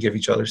and give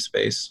each other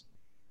space.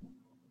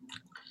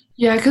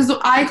 Yeah, because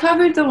I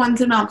covered the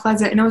ones in Mount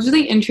Pleasant, and it was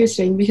really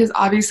interesting because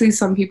obviously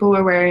some people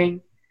were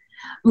wearing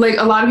like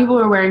a lot of people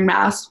were wearing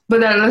masks,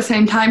 but then at the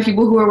same time,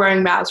 people who were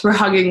wearing masks were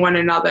hugging one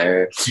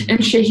another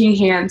and shaking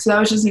hands. So that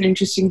was just an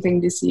interesting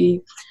thing to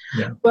see.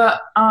 Yeah.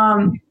 But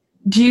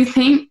do you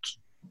think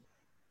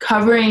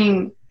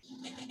covering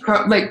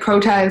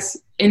protests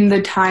in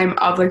the time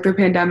of like the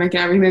pandemic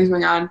and everything that's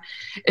going on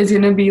is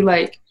going to be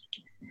like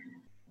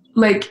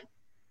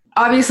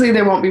obviously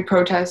there won't be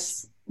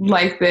protests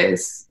like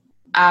this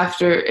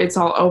after it's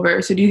all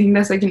over. So do you think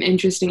that's like an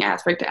interesting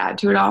aspect to add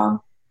to it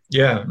all?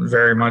 Yeah,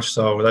 very much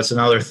so. That's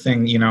another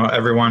thing,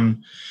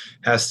 everyone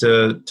has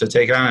to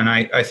take on. And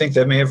I think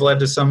that may have led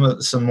to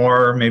some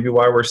more, maybe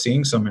why we're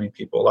seeing so many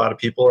people. A lot of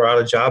people are out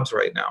of jobs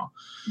right now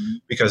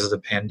because of the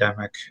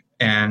pandemic.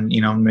 And,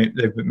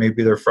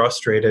 maybe they're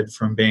frustrated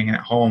from being at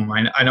home.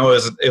 I know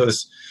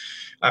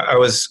I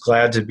was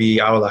glad to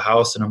be out of the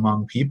house and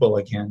among people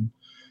again.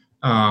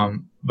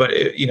 But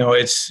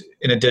it's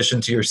in addition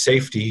to your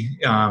safety,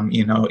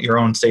 your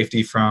own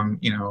safety from,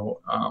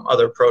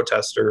 other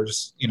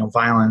protesters,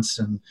 violence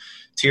and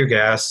tear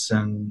gas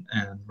and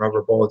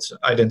rubber bullets.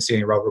 I didn't see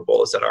any rubber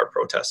bullets at our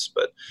protests,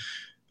 but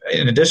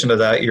in addition to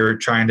that, you're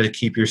trying to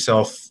keep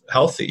yourself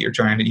healthy. You're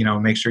trying to,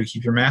 make sure you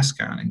keep your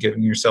mask on and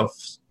giving yourself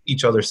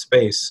each other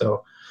space.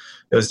 So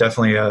it was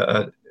definitely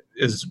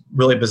is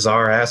really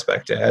bizarre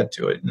aspect to add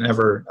to it.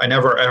 I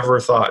never ever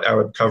thought I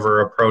would cover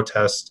a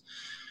protest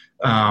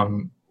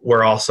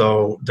where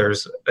also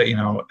there's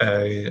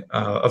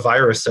a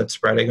virus that's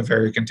spreading, a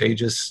very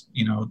contagious,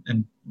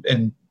 and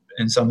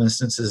in some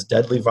instances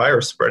deadly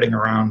virus spreading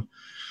around.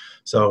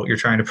 So you're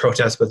trying to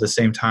protest, but at the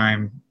same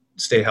time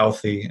stay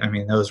healthy. I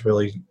mean, that was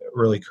really,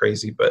 really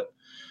crazy, but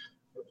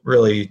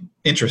really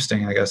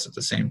interesting, I guess, at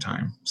the same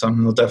time.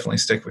 Something will definitely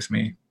stick with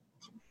me.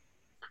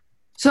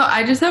 So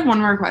I just have one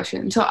more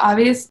question. So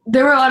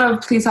there were a lot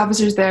of police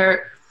officers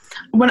there.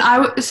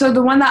 So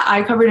the one that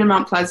I covered in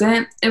Mount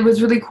Pleasant, it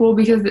was really cool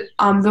because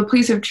the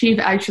police chief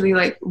actually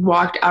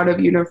walked out of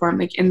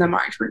uniform in the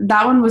march.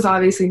 That one was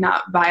obviously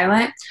not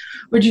violent.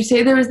 Would you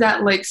say there was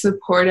that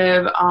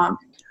supportive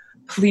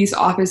police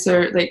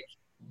officer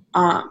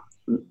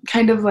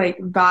kind of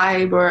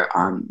vibe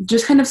or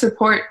just kind of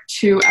support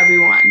to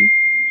everyone?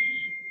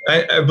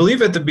 I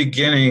believe at the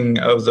beginning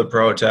of the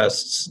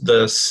protests,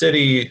 the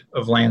city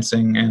of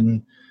Lansing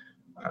and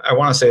I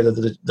want to say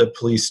that the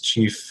police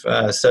chief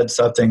said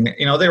something,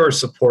 they were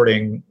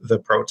supporting the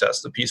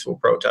protest, the peaceful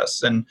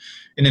protests. And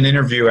in an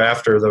interview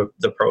after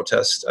the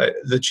protest,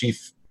 the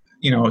chief,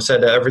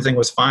 said that everything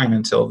was fine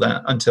until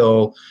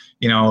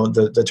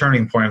the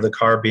turning point of the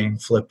car being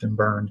flipped and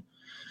burned.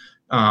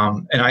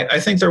 And I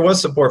think there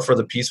was support for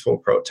the peaceful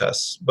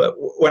protests. But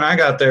when I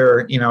got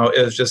there,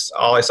 it was just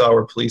all I saw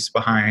were police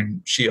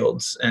behind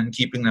shields and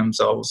keeping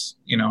themselves,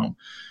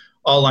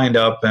 all lined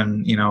up.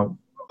 And,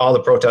 all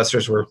the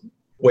protesters were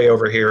way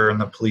over here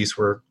and the police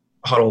were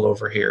huddled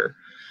over here.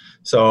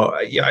 So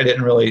I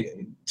didn't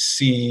really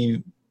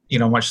see,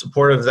 much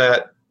support of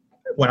that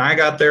when I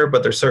got there,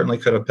 but there certainly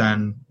could have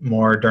been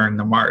more during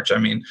the march. I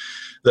mean,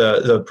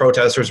 the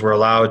protesters were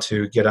allowed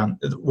to got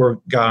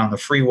on the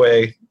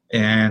freeway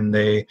and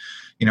they,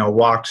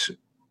 walked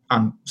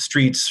on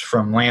streets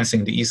from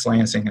Lansing to East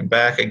Lansing and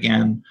back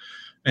again.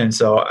 And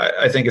so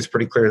I think it's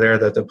pretty clear there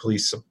that the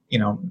police,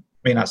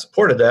 may not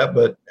supported that,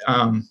 but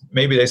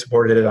maybe they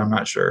supported it. I'm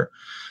not sure.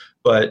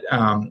 But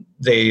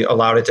they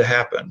allowed it to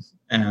happen,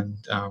 and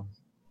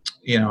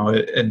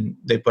and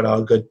they put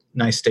out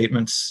nice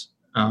statements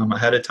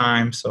ahead of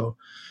time. So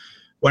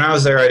when I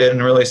was there, I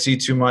didn't really see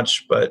too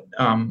much, but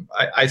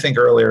I think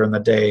earlier in the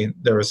day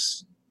there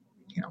was,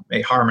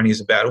 harmony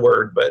is a bad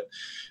word, but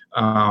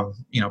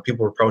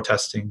people were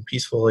protesting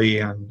peacefully,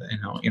 and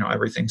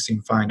everything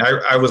seemed fine.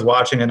 I was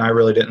watching, and I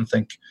really didn't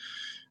think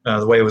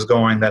the way it was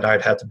going that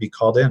I'd have to be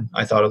called in.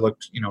 I thought it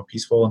looked,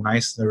 peaceful and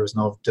nice. There was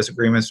no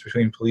disagreements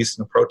between police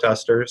and the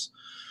protesters.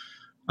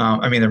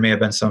 There may have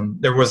been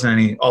there wasn't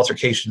any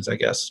altercations, I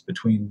guess,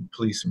 between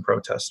police and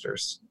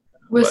protesters.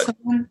 Was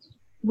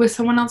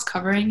someone else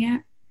covering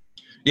it?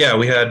 Yeah,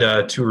 we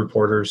had 2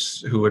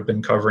 reporters who had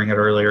been covering it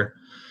earlier.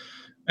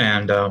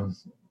 And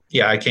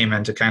I came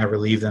in to kind of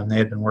relieve them. They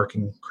had been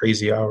working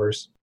crazy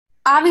hours.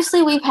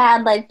 Obviously, we've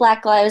had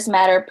Black Lives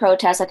Matter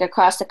protests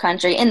across the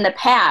country in the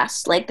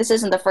past. This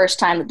isn't the first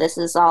time that this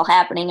is all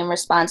happening in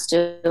response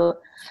to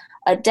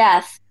a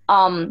death.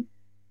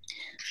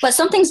 But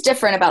something's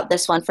different about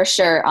this one for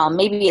sure.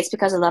 Maybe it's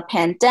because of the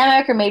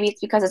pandemic, or maybe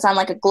it's because it's on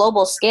a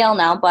global scale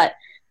now. But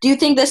do you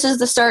think this is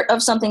the start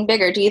of something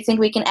bigger? Do you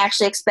think we can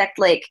actually expect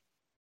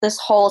this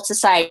whole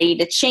society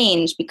to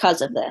change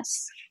because of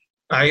this?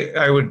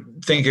 I would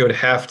think it would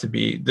have to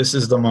be. This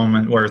is the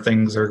moment where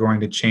things are going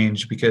to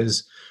change,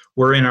 because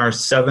we're in our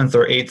 7th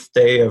or 8th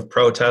day of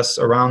protests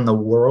around the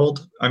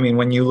world. I mean,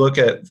 when you look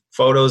at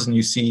photos and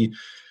you see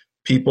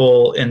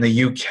people in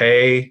the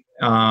UK,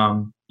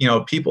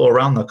 people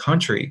around the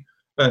country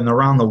and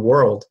around the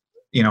world,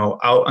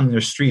 out on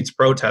their streets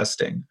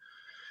protesting,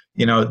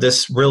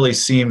 this really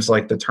seems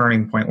like the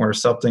turning point where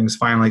something's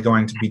finally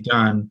going to be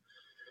done.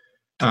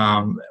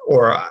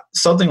 Or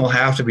something will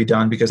have to be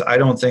done, because I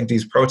don't think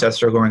these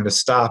protests are going to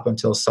stop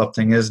until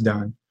something is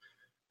done.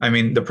 I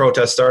mean, the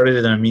protest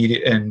started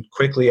and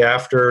quickly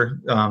after,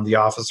 the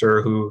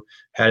officer who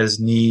had his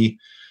knee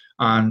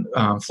on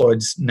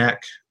Floyd's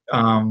neck,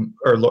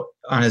 or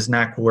on his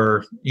neck,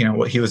 where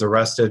he was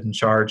arrested and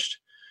charged,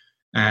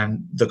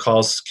 and the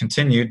calls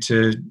continued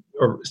to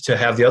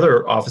have the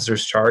other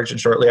officers charged,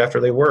 and shortly after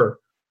they were.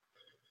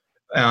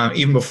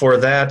 Even before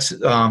that,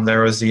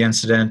 there was the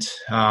incident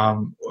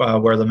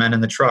where the men in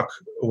the truck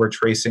were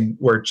chasing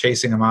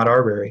Ahmaud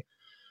Arbery.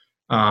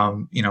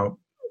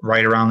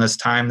 Right around this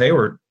time, they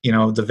were,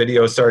 the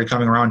video started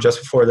coming around just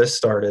before this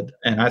started,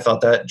 and I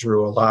thought that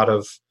drew a lot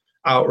of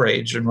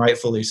outrage, and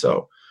rightfully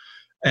so.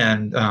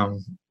 And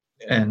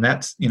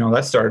that's,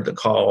 that started the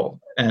call.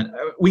 And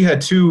we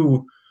had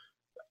two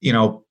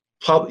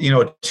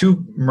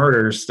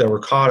murders that were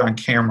caught on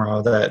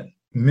camera that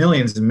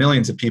millions and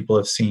millions of people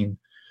have seen.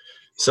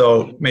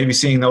 So maybe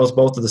seeing those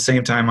both at the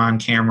same time on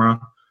camera,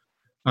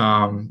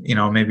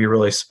 maybe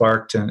really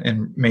sparked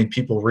and made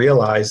people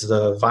realize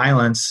the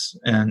violence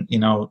and,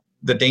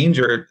 the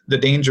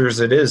dangers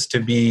it is to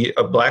be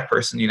a Black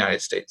person in the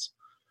United States.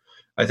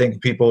 I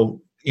think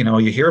people,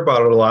 you hear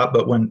about it a lot,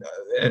 but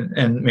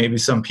and maybe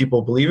some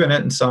people believe in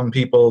it and some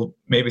people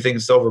maybe think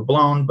it's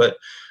overblown, but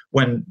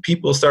when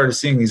people started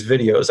seeing these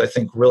videos, I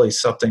think really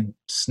something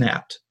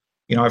snapped.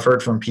 I've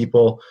heard from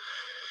people,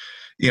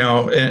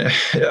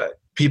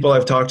 people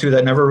I've talked to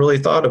that never really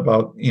thought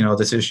about,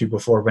 this issue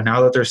before, but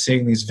now that they're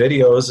seeing these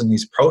videos and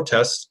these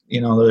protests,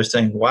 they're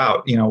saying,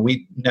 wow,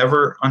 we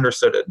never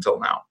understood it until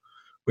now.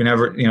 We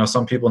never,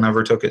 some people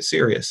never took it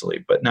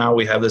seriously, but now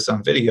we have this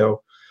on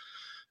video.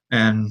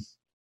 And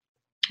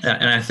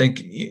I think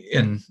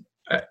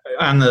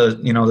on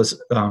the,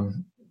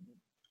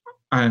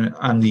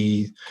 on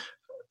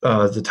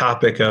the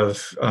topic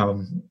of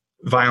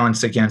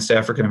violence against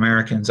African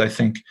Americans, I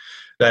think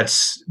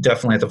that's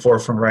definitely at the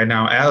forefront right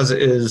now, as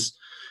is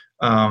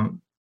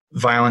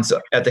violence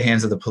at the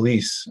hands of the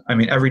police. I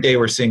mean, every day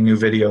we're seeing new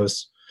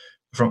videos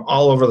from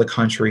all over the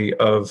country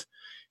of,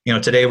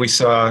 today we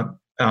saw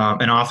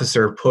an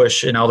officer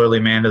push an elderly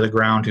man to the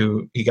ground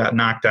he got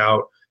knocked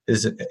out.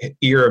 His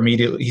ear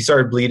immediately, he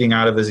started bleeding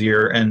out of his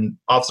ear, and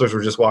officers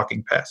were just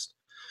walking past.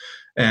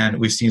 And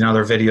we've seen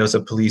other videos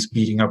of police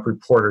beating up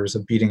reporters,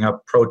 of beating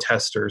up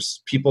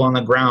protesters, people on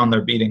the ground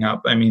they're beating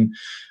up. I mean,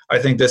 I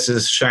think this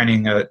is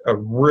shining a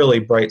really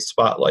bright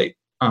spotlight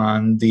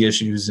on the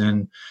issues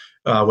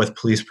with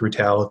police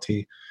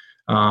brutality.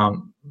 But,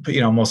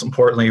 most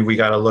importantly, we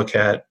got to look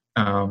at,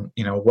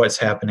 what's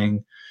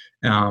happening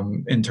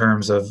in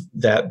terms of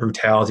that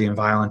brutality and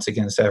violence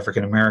against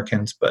African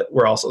Americans. But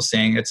we're also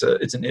seeing it's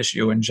an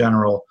issue in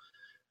general.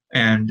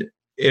 And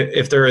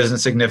if there isn't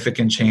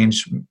significant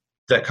change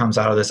that comes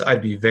out of this,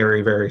 I'd be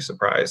very, very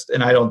surprised.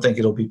 And I don't think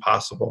it'll be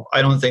possible.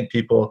 I don't think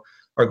people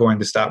are going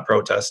to stop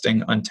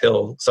protesting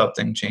until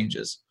something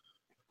changes.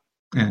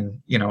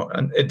 And,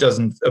 it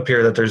doesn't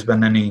appear that there's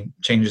been any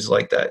changes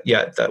like that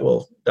yet that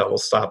will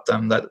stop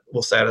them, that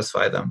will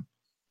satisfy them.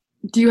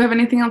 Do you have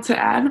anything else to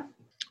add?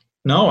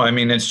 No, I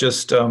mean, it's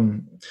just,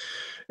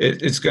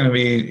 it's going to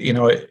be,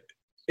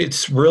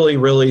 it's really,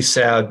 really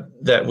sad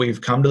that we've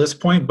come to this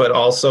point, but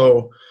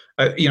also,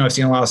 I've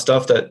seen a lot of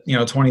stuff that,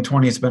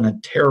 2020 has been a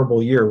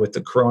terrible year with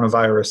the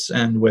coronavirus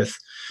and with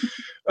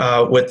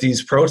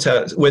these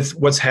protests, with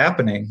what's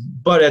happening.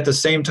 But at the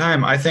same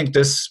time, I think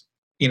this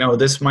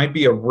might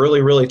be a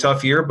really, really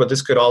tough year, but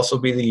this could also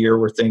be the year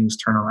where things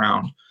turn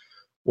around,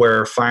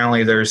 where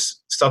finally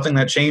there's something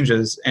that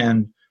changes.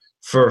 And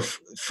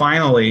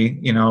finally,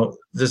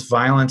 this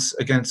violence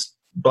against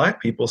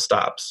Black people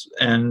stops.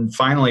 And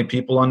finally,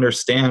 people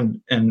understand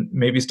and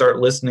maybe start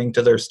listening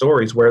to their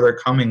stories, where they're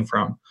coming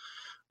from.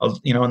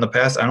 In the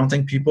past, I don't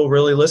think people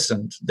really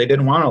listened. They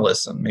didn't want to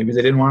listen. Maybe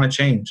they didn't want to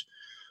change.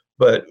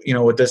 But,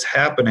 with this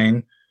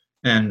happening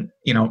and,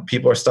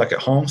 people are stuck at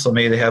home, so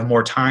maybe they have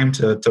more time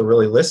to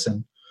really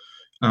listen.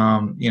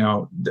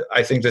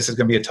 I think this is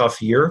going to be a tough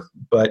year,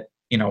 but,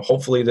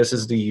 hopefully this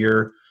is the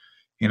year,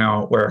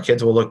 where our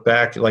kids will look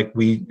back like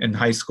we in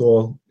high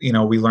school,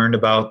 we learned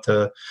about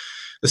the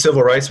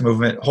civil rights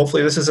movement.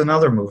 Hopefully this is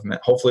another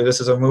movement. Hopefully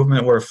this is a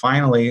movement where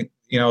finally,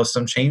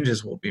 some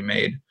changes will be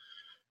made.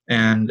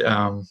 And,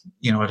 to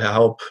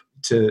help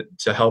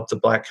the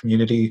Black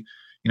community,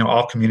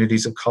 all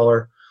communities of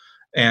color,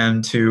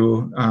 and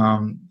to,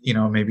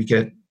 maybe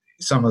get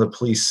some of the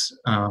police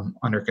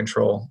under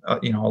control. A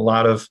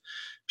lot of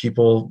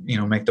people,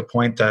 make the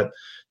point that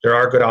there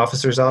are good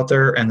officers out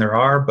there, and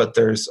but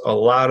there's a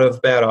lot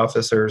of bad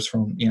officers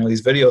from,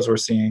 these videos we're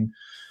seeing,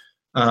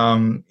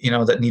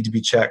 that need to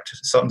be checked.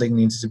 Something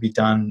needs to be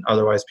done.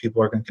 Otherwise,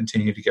 people are going to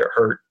continue to get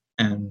hurt,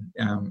 and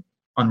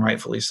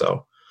unrightfully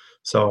so.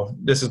 So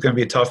this is going to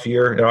be a tough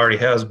year. It already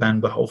has been,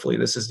 but hopefully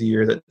this is the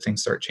year that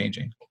things start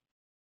changing.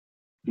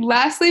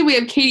 Lastly, we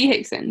have Katie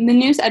Hickson, the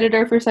news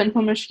editor for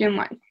Central Michigan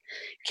Life.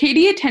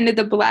 Katie attended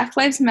the Black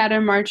Lives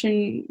Matter March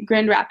in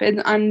Grand Rapids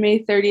on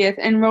May 30th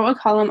and wrote a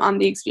column on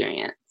the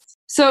experience.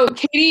 So,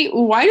 Katie,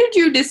 why did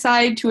you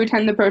decide to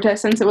attend the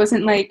protest, since it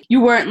wasn't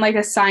you weren't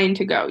assigned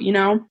to go,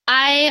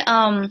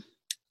 I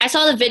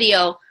saw the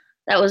video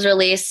that was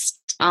released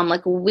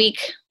a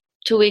week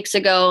 2 weeks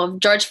ago of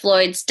George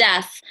Floyd's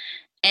death,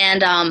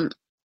 and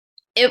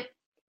it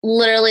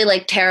literally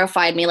like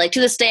terrified me. Like to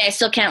this day, I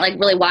still can't like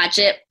really watch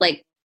it.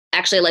 Like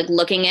actually like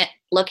looking at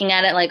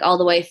it like all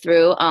the way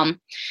through.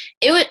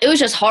 It was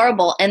just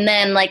horrible. And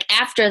then like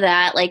after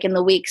that, like in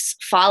the weeks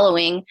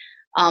following,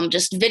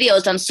 just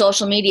videos on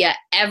social media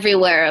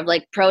everywhere of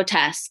like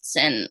protests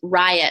and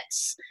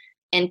riots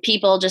and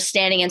people just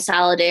standing in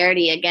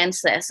solidarity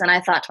against this. And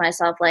I thought to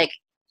myself, like,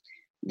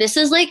 this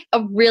is like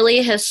a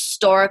really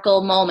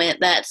historical moment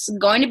that's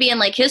going to be in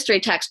like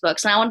history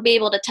textbooks. And I want to be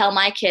able to tell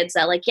my kids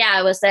that like, yeah,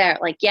 I was there.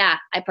 Like, yeah,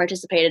 I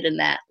participated in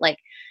that. Like,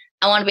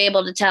 I want to be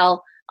able to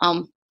tell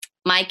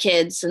my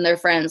kids and their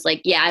friends,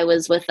 like, yeah, I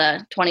was with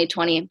a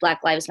 2020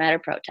 Black Lives Matter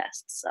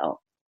protest. So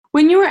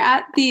when you were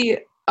at the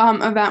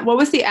event, what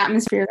was the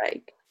atmosphere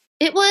like?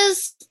 It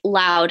was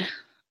loud.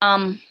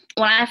 When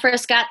I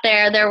first got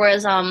there, there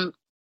was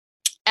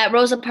at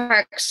Rosa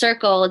Parks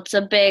Circle, it's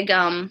a big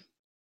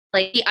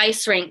like the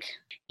ice rink,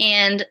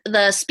 and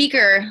the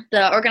speaker,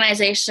 the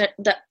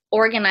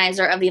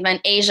organizer of the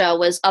event, Asia,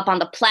 was up on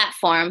the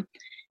platform,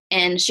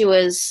 and she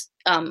was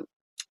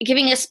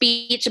giving a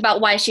speech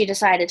about why she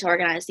decided to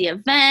organize the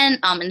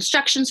event,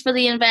 instructions for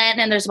the event,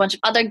 and there's a bunch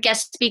of other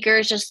guest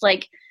speakers just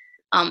like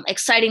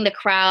exciting the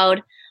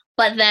crowd.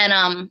 But then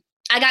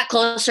I got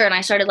closer and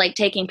I started like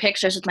taking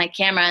pictures with my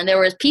camera, and there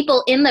was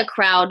people in the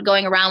crowd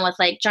going around with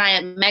like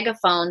giant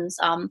megaphones,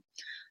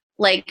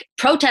 like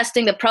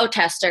protesting the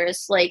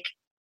protesters, like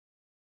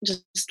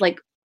just like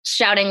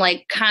shouting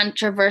like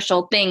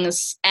controversial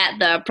things at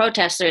the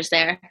protesters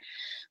there.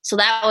 So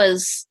that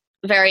was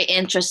very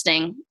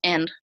interesting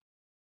and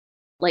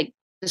like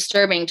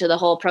disturbing to the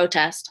whole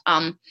protest.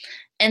 And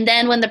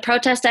then when the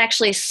protest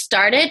actually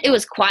started, it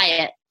was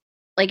quiet.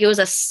 Like it was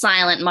a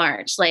silent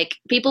march. Like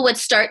people would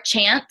start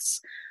chants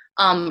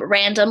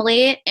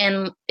randomly,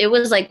 and it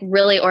was like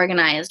really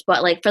organized,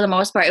 but like for the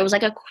most part it was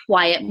like a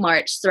quiet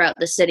march throughout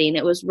the city, and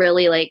it was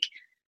really like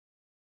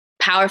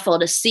powerful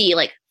to see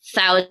like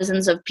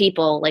thousands of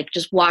people like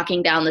just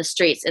walking down the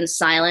streets in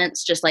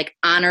silence, just like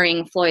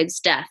honoring Floyd's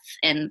death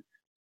and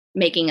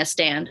making a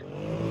stand.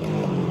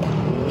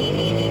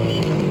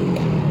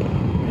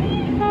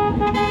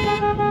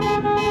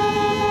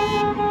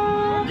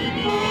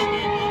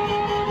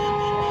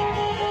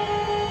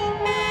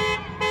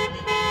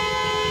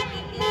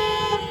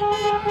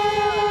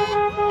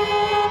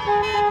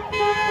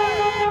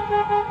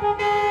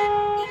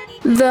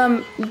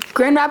 The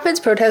Grand Rapids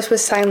protest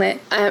was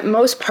silent at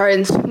most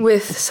parts,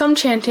 with some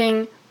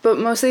chanting, but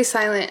mostly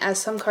silent as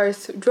some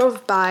cars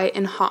drove by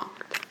and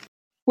honked.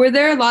 Were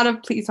there a lot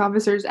of police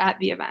officers at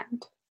the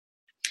event?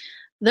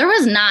 There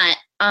was not.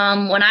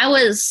 When I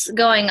was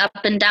going up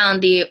and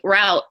down the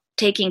route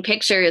taking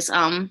pictures,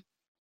 I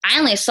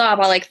only saw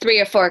about like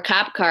 3 or 4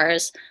 cop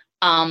cars.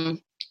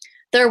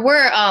 There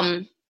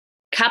were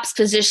cops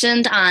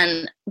positioned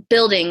on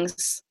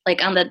buildings,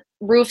 like on the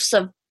roofs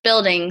of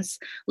buildings,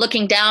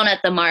 looking down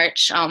at the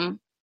march,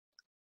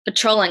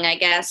 patrolling, I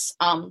guess.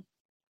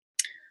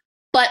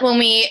 But when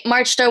we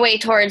marched our way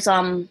towards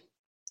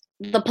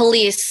the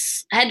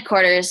police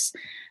headquarters,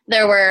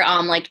 there were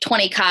like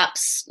 20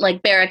 cops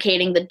like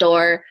barricading the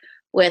door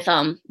with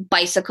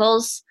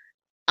bicycles,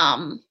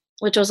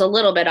 which was a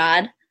little bit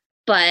odd.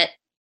 But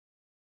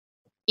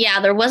yeah,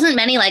 there wasn't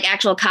many like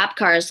actual cop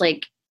cars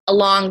like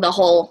along the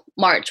whole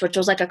march, which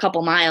was like a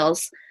couple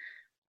miles.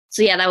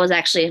 So yeah, that was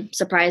actually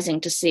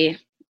surprising to see.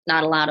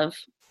 Not a lot of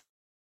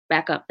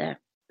backup there.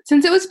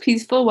 Since it was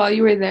peaceful while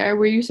you were there,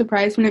 were you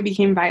surprised when it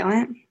became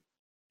violent?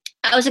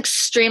 I was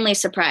extremely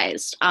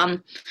surprised.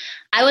 I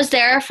was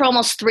there for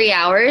almost 3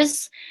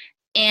 hours,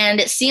 and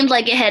it seemed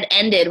like it had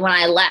ended when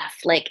I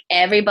left. Like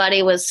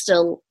everybody was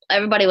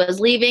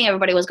leaving,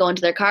 everybody was going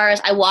to their cars.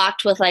 I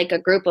walked with like a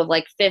group of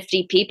like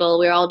 50 people.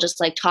 We were all just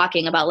like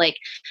talking about like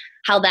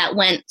how that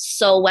went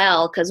so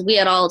well, because we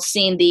had all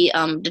seen the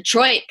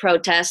Detroit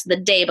protest the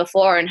day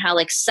before and how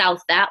like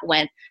south that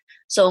went.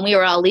 So when we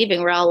were all leaving,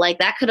 we're all like,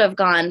 that could have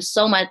gone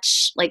so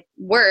much like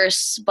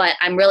worse, but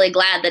I'm really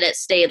glad that it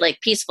stayed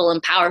like peaceful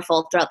and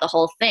powerful throughout the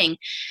whole thing.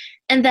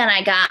 And then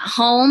I got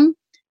home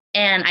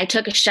and I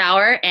took a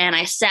shower and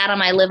I sat on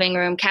my living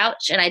room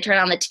couch and I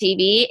turned on the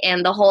TV,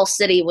 and the whole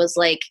city was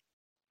like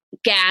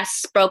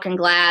gas, broken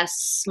glass,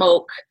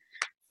 smoke,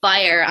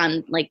 fire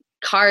on like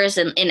cars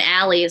and in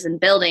alleys and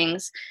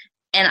buildings.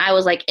 And I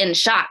was like in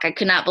shock. I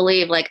could not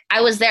believe, like,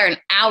 I was there an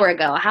hour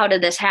ago. How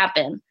did this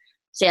happen?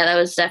 So yeah, that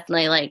was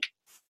definitely like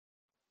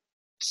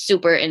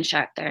super in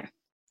shock there.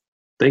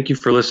 Thank you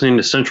for listening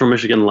to Central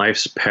Michigan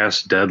Life's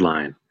Past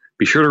Deadline.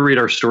 Be sure to read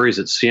our stories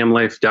at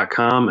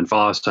cmlife.com and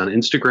follow us on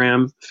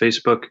Instagram,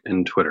 Facebook,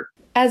 and Twitter.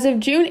 As of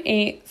June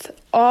 8th,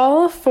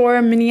 all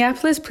 4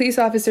 Minneapolis police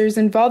officers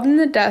involved in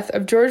the death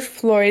of George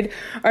Floyd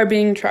are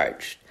being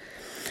charged.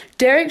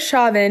 Derek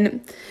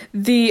Chauvin,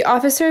 the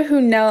officer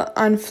who knelt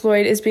on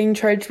Floyd, is being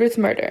charged with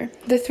murder.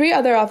 The 3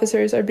 other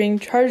officers are being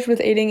charged with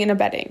aiding and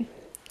abetting.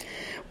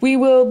 We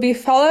will be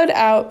followed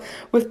out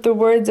with the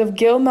words of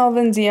Gil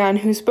Melvin Zion,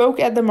 who spoke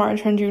at the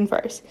march on June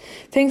 1st.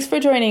 Thanks for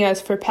joining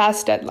us for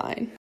Past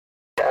Deadline.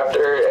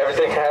 After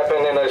everything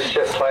happened, and it's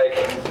just like,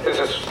 it's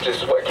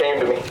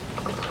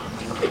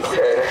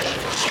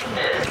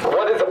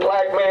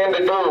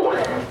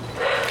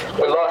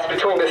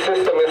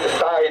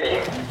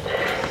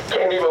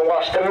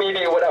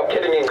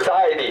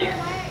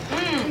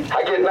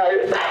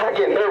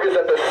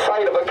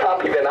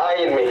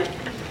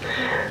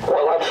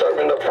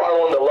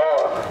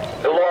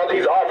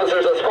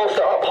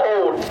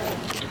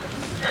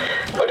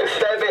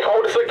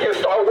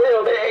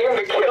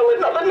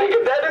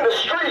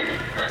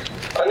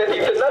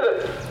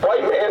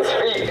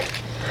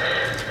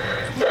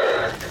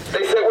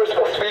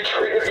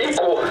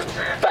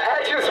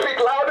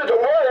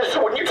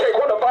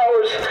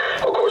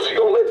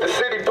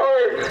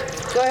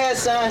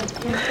son.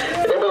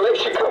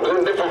 Immolation comes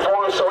in different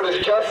forms, so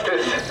does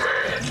justice.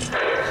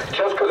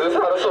 Just because it's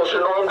not a social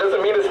norm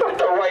doesn't mean it's not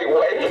the right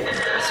way.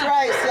 That's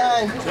right,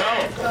 son.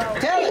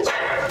 Tell us.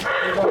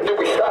 When do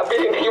we stop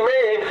being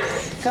humane?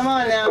 Come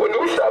on now. When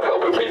do we stop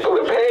helping people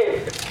in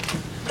pain?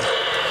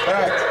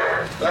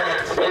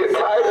 We're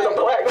tired of the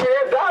black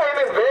man dying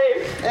in vain.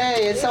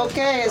 Hey, it's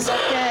okay, it's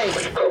okay.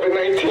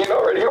 COVID-19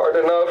 already hard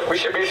enough. We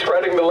should be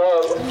spreading the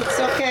love. It's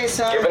okay,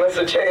 son. Giving us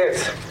a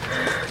chance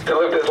to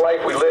live this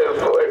life we live.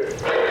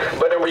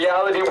 But in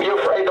reality, we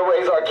afraid to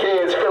raise our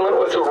kids, filling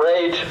with some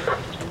rage.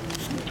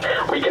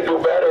 We can do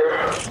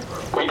better.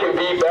 We can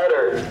be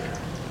better.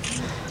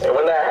 And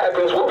when that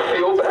happens, we'll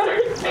feel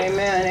better.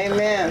 Amen,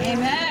 amen.